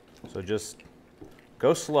today. So just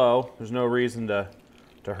go slow. There's no reason to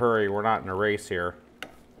hurry. We're not in a race here.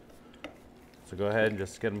 So go ahead and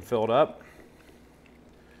just get them filled up.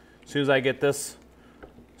 As soon as I get this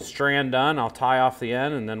strand done, I'll tie off the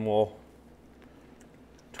end, and then we'll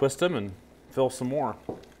twist them and fill some more.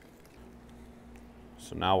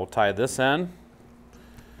 So now we'll tie this end.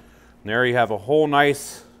 And there you have a whole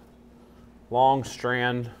nice long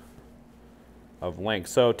strand of link.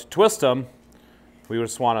 So to twist them, we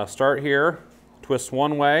just want to start here, twist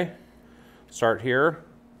one way, start here,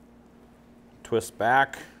 twist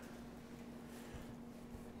back,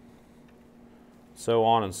 so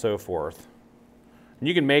on and so forth. And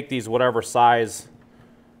you can make these whatever size,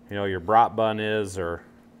 you know, your brat bun is or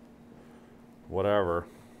whatever.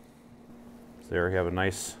 So there you have a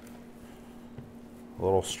nice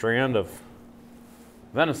little strand of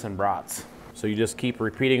venison brats. So you just keep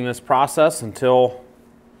repeating this process until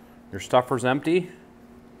your stuffer's empty,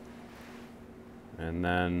 and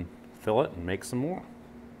then fill it and make some more.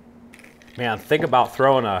 Man, think about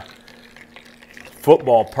throwing a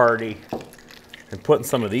football party and putting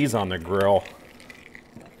some of these on the grill.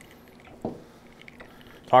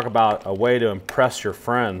 Talk about a way to impress your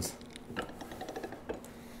friends.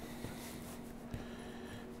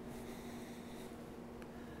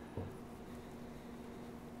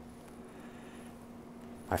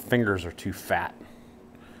 My fingers are too fat.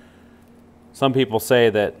 Some people say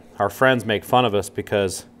that our friends make fun of us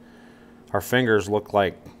because our fingers look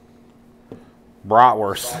like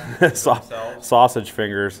bratwurst, sausage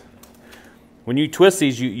fingers. When you twist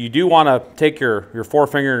these, you do want to take your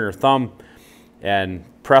forefinger and your thumb and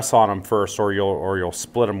press on them first, or you'll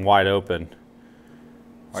split them wide open.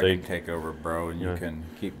 I can take over, bro, and you can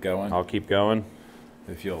keep going. I'll keep going.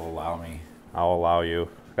 If you'll allow me. I'll allow you.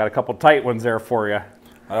 Got a couple tight ones there for you.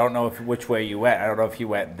 I don't know which way you went. I don't know if you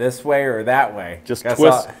went this way or that way. Just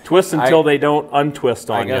twist until they don't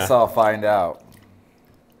untwist on you. I guess I'll find out.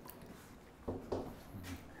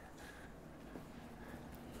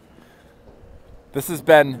 This has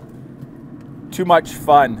been too much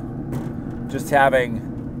fun, just having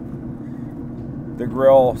the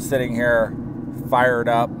grill sitting here fired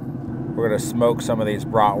up. We're going to smoke some of these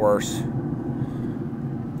bratwursts.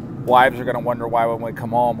 Wives are going to wonder why when we come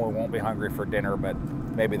home we won't be hungry for dinner, but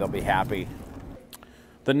maybe they'll be happy.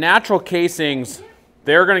 The natural casings,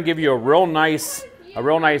 they're going to give you a real nice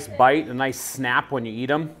bite, a nice snap when you eat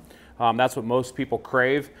them. That's what most people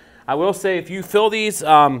crave. I will say, if you fill these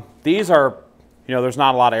are, you know, there's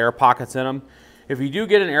not a lot of air pockets in them. If you do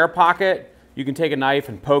get an air pocket, you can take a knife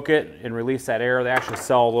and poke it and release that air. They actually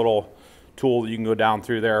sell a little tool that you can go down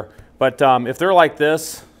through there. But if they're like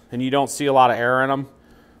this and you don't see a lot of air in them,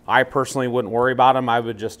 I personally wouldn't worry about them. I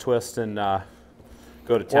would just twist and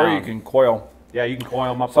go to town. Or you can coil. Yeah, you can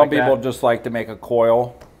coil them up Some like people that. just like to make a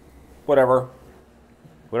coil. Whatever.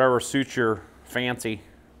 Whatever suits your fancy.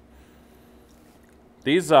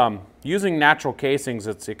 These using natural casings,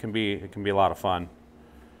 it can be a lot of fun.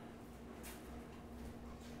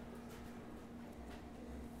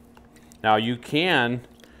 Now you can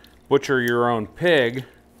butcher your own pig.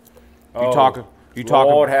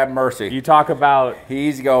 Lord have mercy. You talk about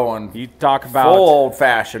he's going. You talk about full old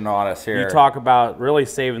fashioned on us here. You talk about really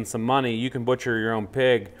saving some money. You can butcher your own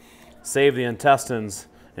pig, save the intestines,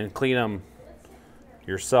 and clean them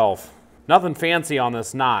yourself. Nothing fancy on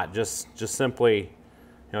this knot. Just simply, you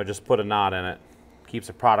know, just put a knot in it. Keeps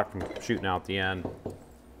the product from shooting out the end.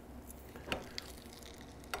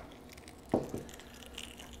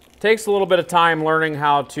 Takes a little bit of time learning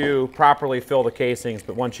how to properly fill the casings,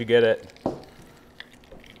 but once you get it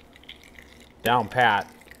down pat,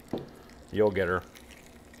 you'll get her.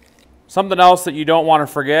 Something else that you don't want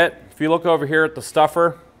to forget, if you look over here at the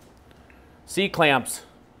stuffer, C-clamps.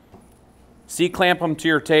 C-clamp them to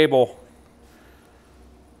your table.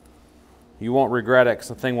 you won't regret it because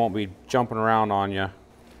the thing won't be jumping around on you.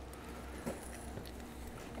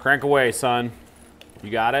 Crank away, son. You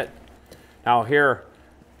got it? Now here,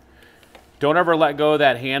 don't ever let go of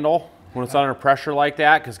that handle when it's under pressure like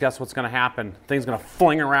that, because guess what's going to happen? The thing's going to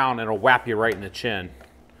fling around and it'll whap you right in the chin.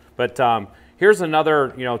 But here's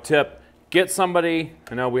another tip. Get somebody,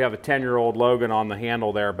 I know we have a 10-year-old Logan on the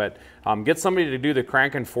handle there, but get somebody to do the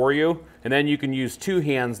cranking for you, and then you can use 2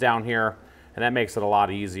 hands down here, and that makes it a lot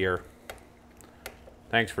easier.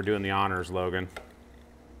 Thanks for doing the honors, Logan.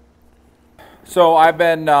 So I've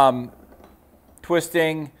been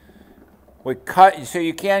twisting. We cut, so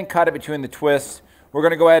you can cut it between the twists. We're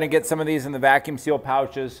going to go ahead and get some of these in the vacuum seal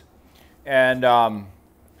pouches, and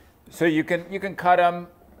so you can cut them,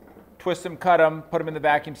 twist them, cut them, put them in the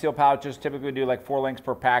vacuum seal pouches. Typically we do like 4 links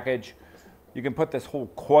per package. You can put this whole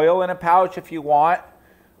coil in a pouch if you want.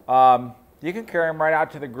 You can carry them right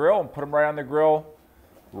out to the grill and put them right on the grill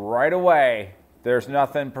right away. There's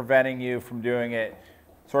nothing preventing you from doing it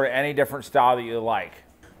sort of any different style that you like.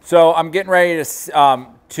 So I'm getting ready to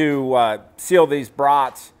seal these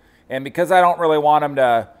brats, and because I don't really want them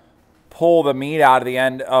to pull the meat out of the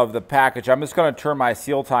end of the package, I'm just going to turn my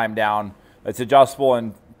seal time down. It's adjustable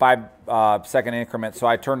in 5-second increments, so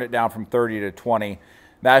I turned it down from 30 to 20.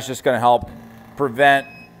 That's just going to help prevent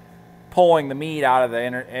pulling the meat out of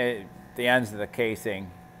the ends of the casing.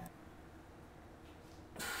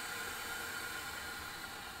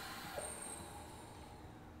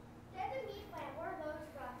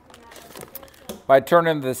 By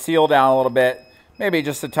turning the seal down a little bit, maybe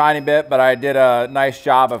just a tiny bit, but I did a nice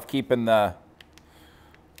job of keeping the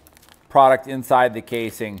product inside the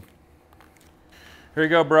casing. Here you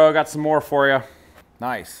go, bro. I got some more for you.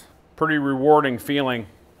 Nice. Pretty rewarding feeling.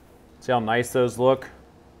 See how nice those look?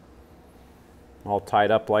 All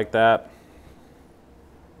tied up like that.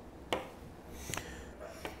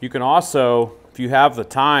 You can also, if you have the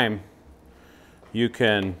time, you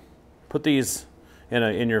can put these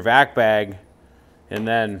in your vac bag and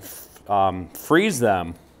then freeze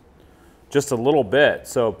them just a little bit.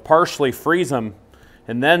 So partially freeze them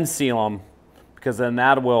and then seal them, because then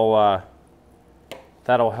that will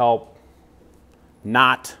that'll help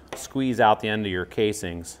not squeeze out the end of your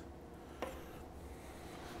casings.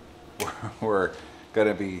 We're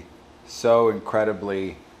gonna be so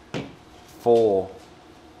incredibly full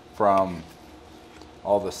from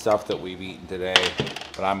all the stuff that we've eaten today,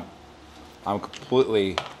 but I'm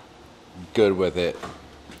completely good with it.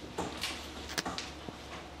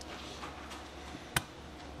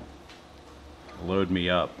 Load me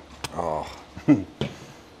up. Oh.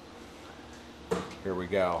 Here we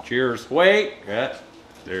go. Cheers. Wait. Yeah.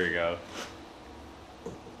 There you go.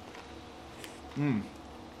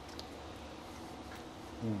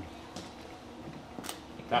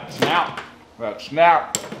 That snap. That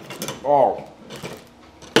snap. Oh.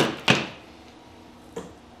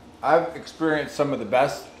 I've experienced some of the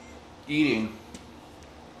best eating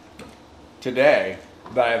today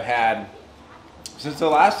that I've had since the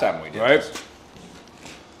last time we did this.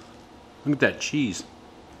 Look at that cheese.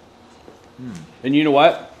 And you know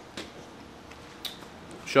what?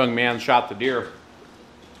 Showing man shot the deer.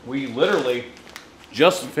 We literally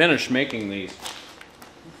just finished making these,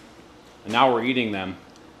 and now we're eating them.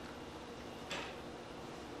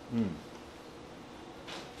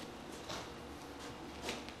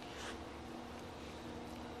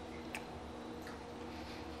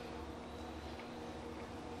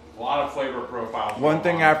 A lot of flavor profiles. One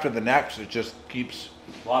thing after the next, it just keeps,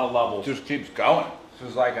 a lot of levels. just keeps going. This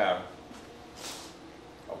is like a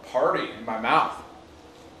party in my mouth.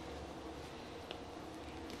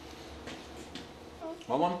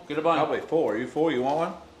 Want one? Get a bun. Probably full. Are you full? You want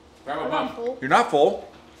one? Grab a bun. You're not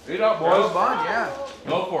full. Eat up, Grab a boys. bun, yeah.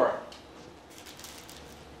 Go for it.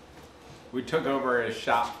 We took over his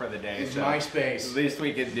shop for the day. It's so my space. At least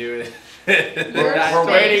we can do it.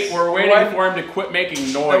 We're waiting for him to quit making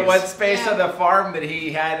The noise. one space of the farm that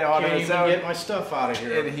he had on Can't his even own, get my stuff out of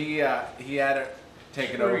here. and he had it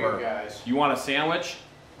taken Screw you over. guys. You want a sandwich?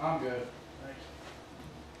 I'm good. Thanks.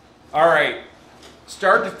 All right,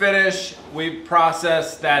 start to finish, we've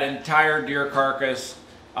processed that entire deer carcass.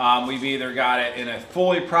 We've either got it in a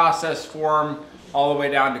fully processed form, all the way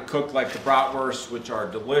down to cooked like the bratwursts, which are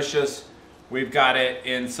delicious. We've got it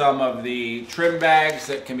in some of the trim bags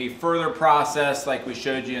that can be further processed, like we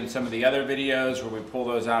showed you in some of the other videos where we pull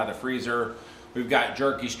those out of the freezer. We've got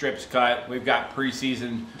jerky strips cut. We've got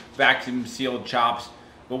pre-seasoned vacuum sealed chops.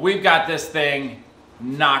 But we've got this thing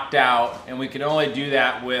knocked out, and we can only do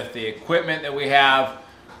that with the equipment that we have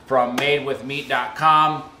from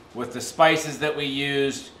madewithmeat.com, with the spices that we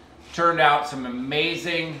used. Turned out some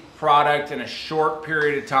amazing product in a short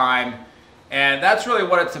period of time, And that's really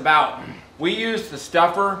what it's about. We use the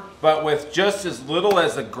stuffer, but with just as little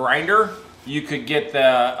as a grinder, you could get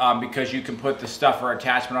the, because you can put the stuffer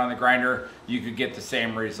attachment on the grinder, you could get the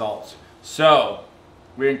same results. So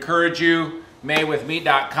we encourage you,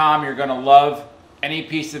 madewithmeat.com. You're gonna love any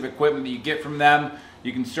piece of equipment that you get from them.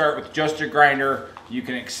 You can start with just a grinder. You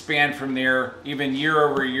can expand from there. Even year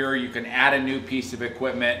over year, you can add a new piece of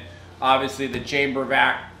equipment. Obviously the chamber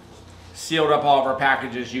vac sealed up all of our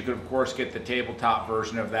packages. You could of course get the tabletop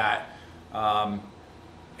version of that.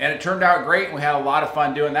 And it turned out great, and we had a lot of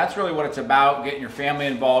fun doing. That's really what it's about, getting your family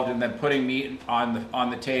involved and then putting meat on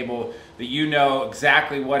the table that you know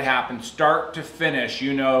exactly what happened, start to finish.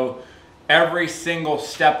 You know every single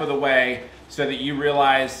step of the way, so that you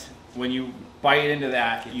realize when you bite into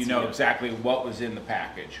that, you know exactly what was in the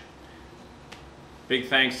package. Big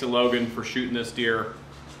thanks to Logan for shooting this deer.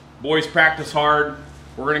 Boys, practice hard.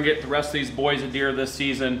 We're gonna get the rest of these boys a deer this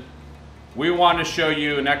season. We want to show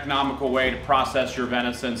you an economical way to process your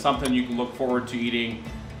venison, something you can look forward to eating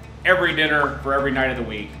every dinner for every night of the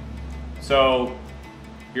week. So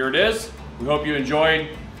here it is. We hope you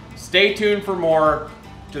enjoyed. Stay tuned for more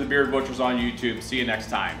to the Beard Butchers on YouTube. See you next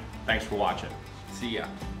time. Thanks for watching. See ya.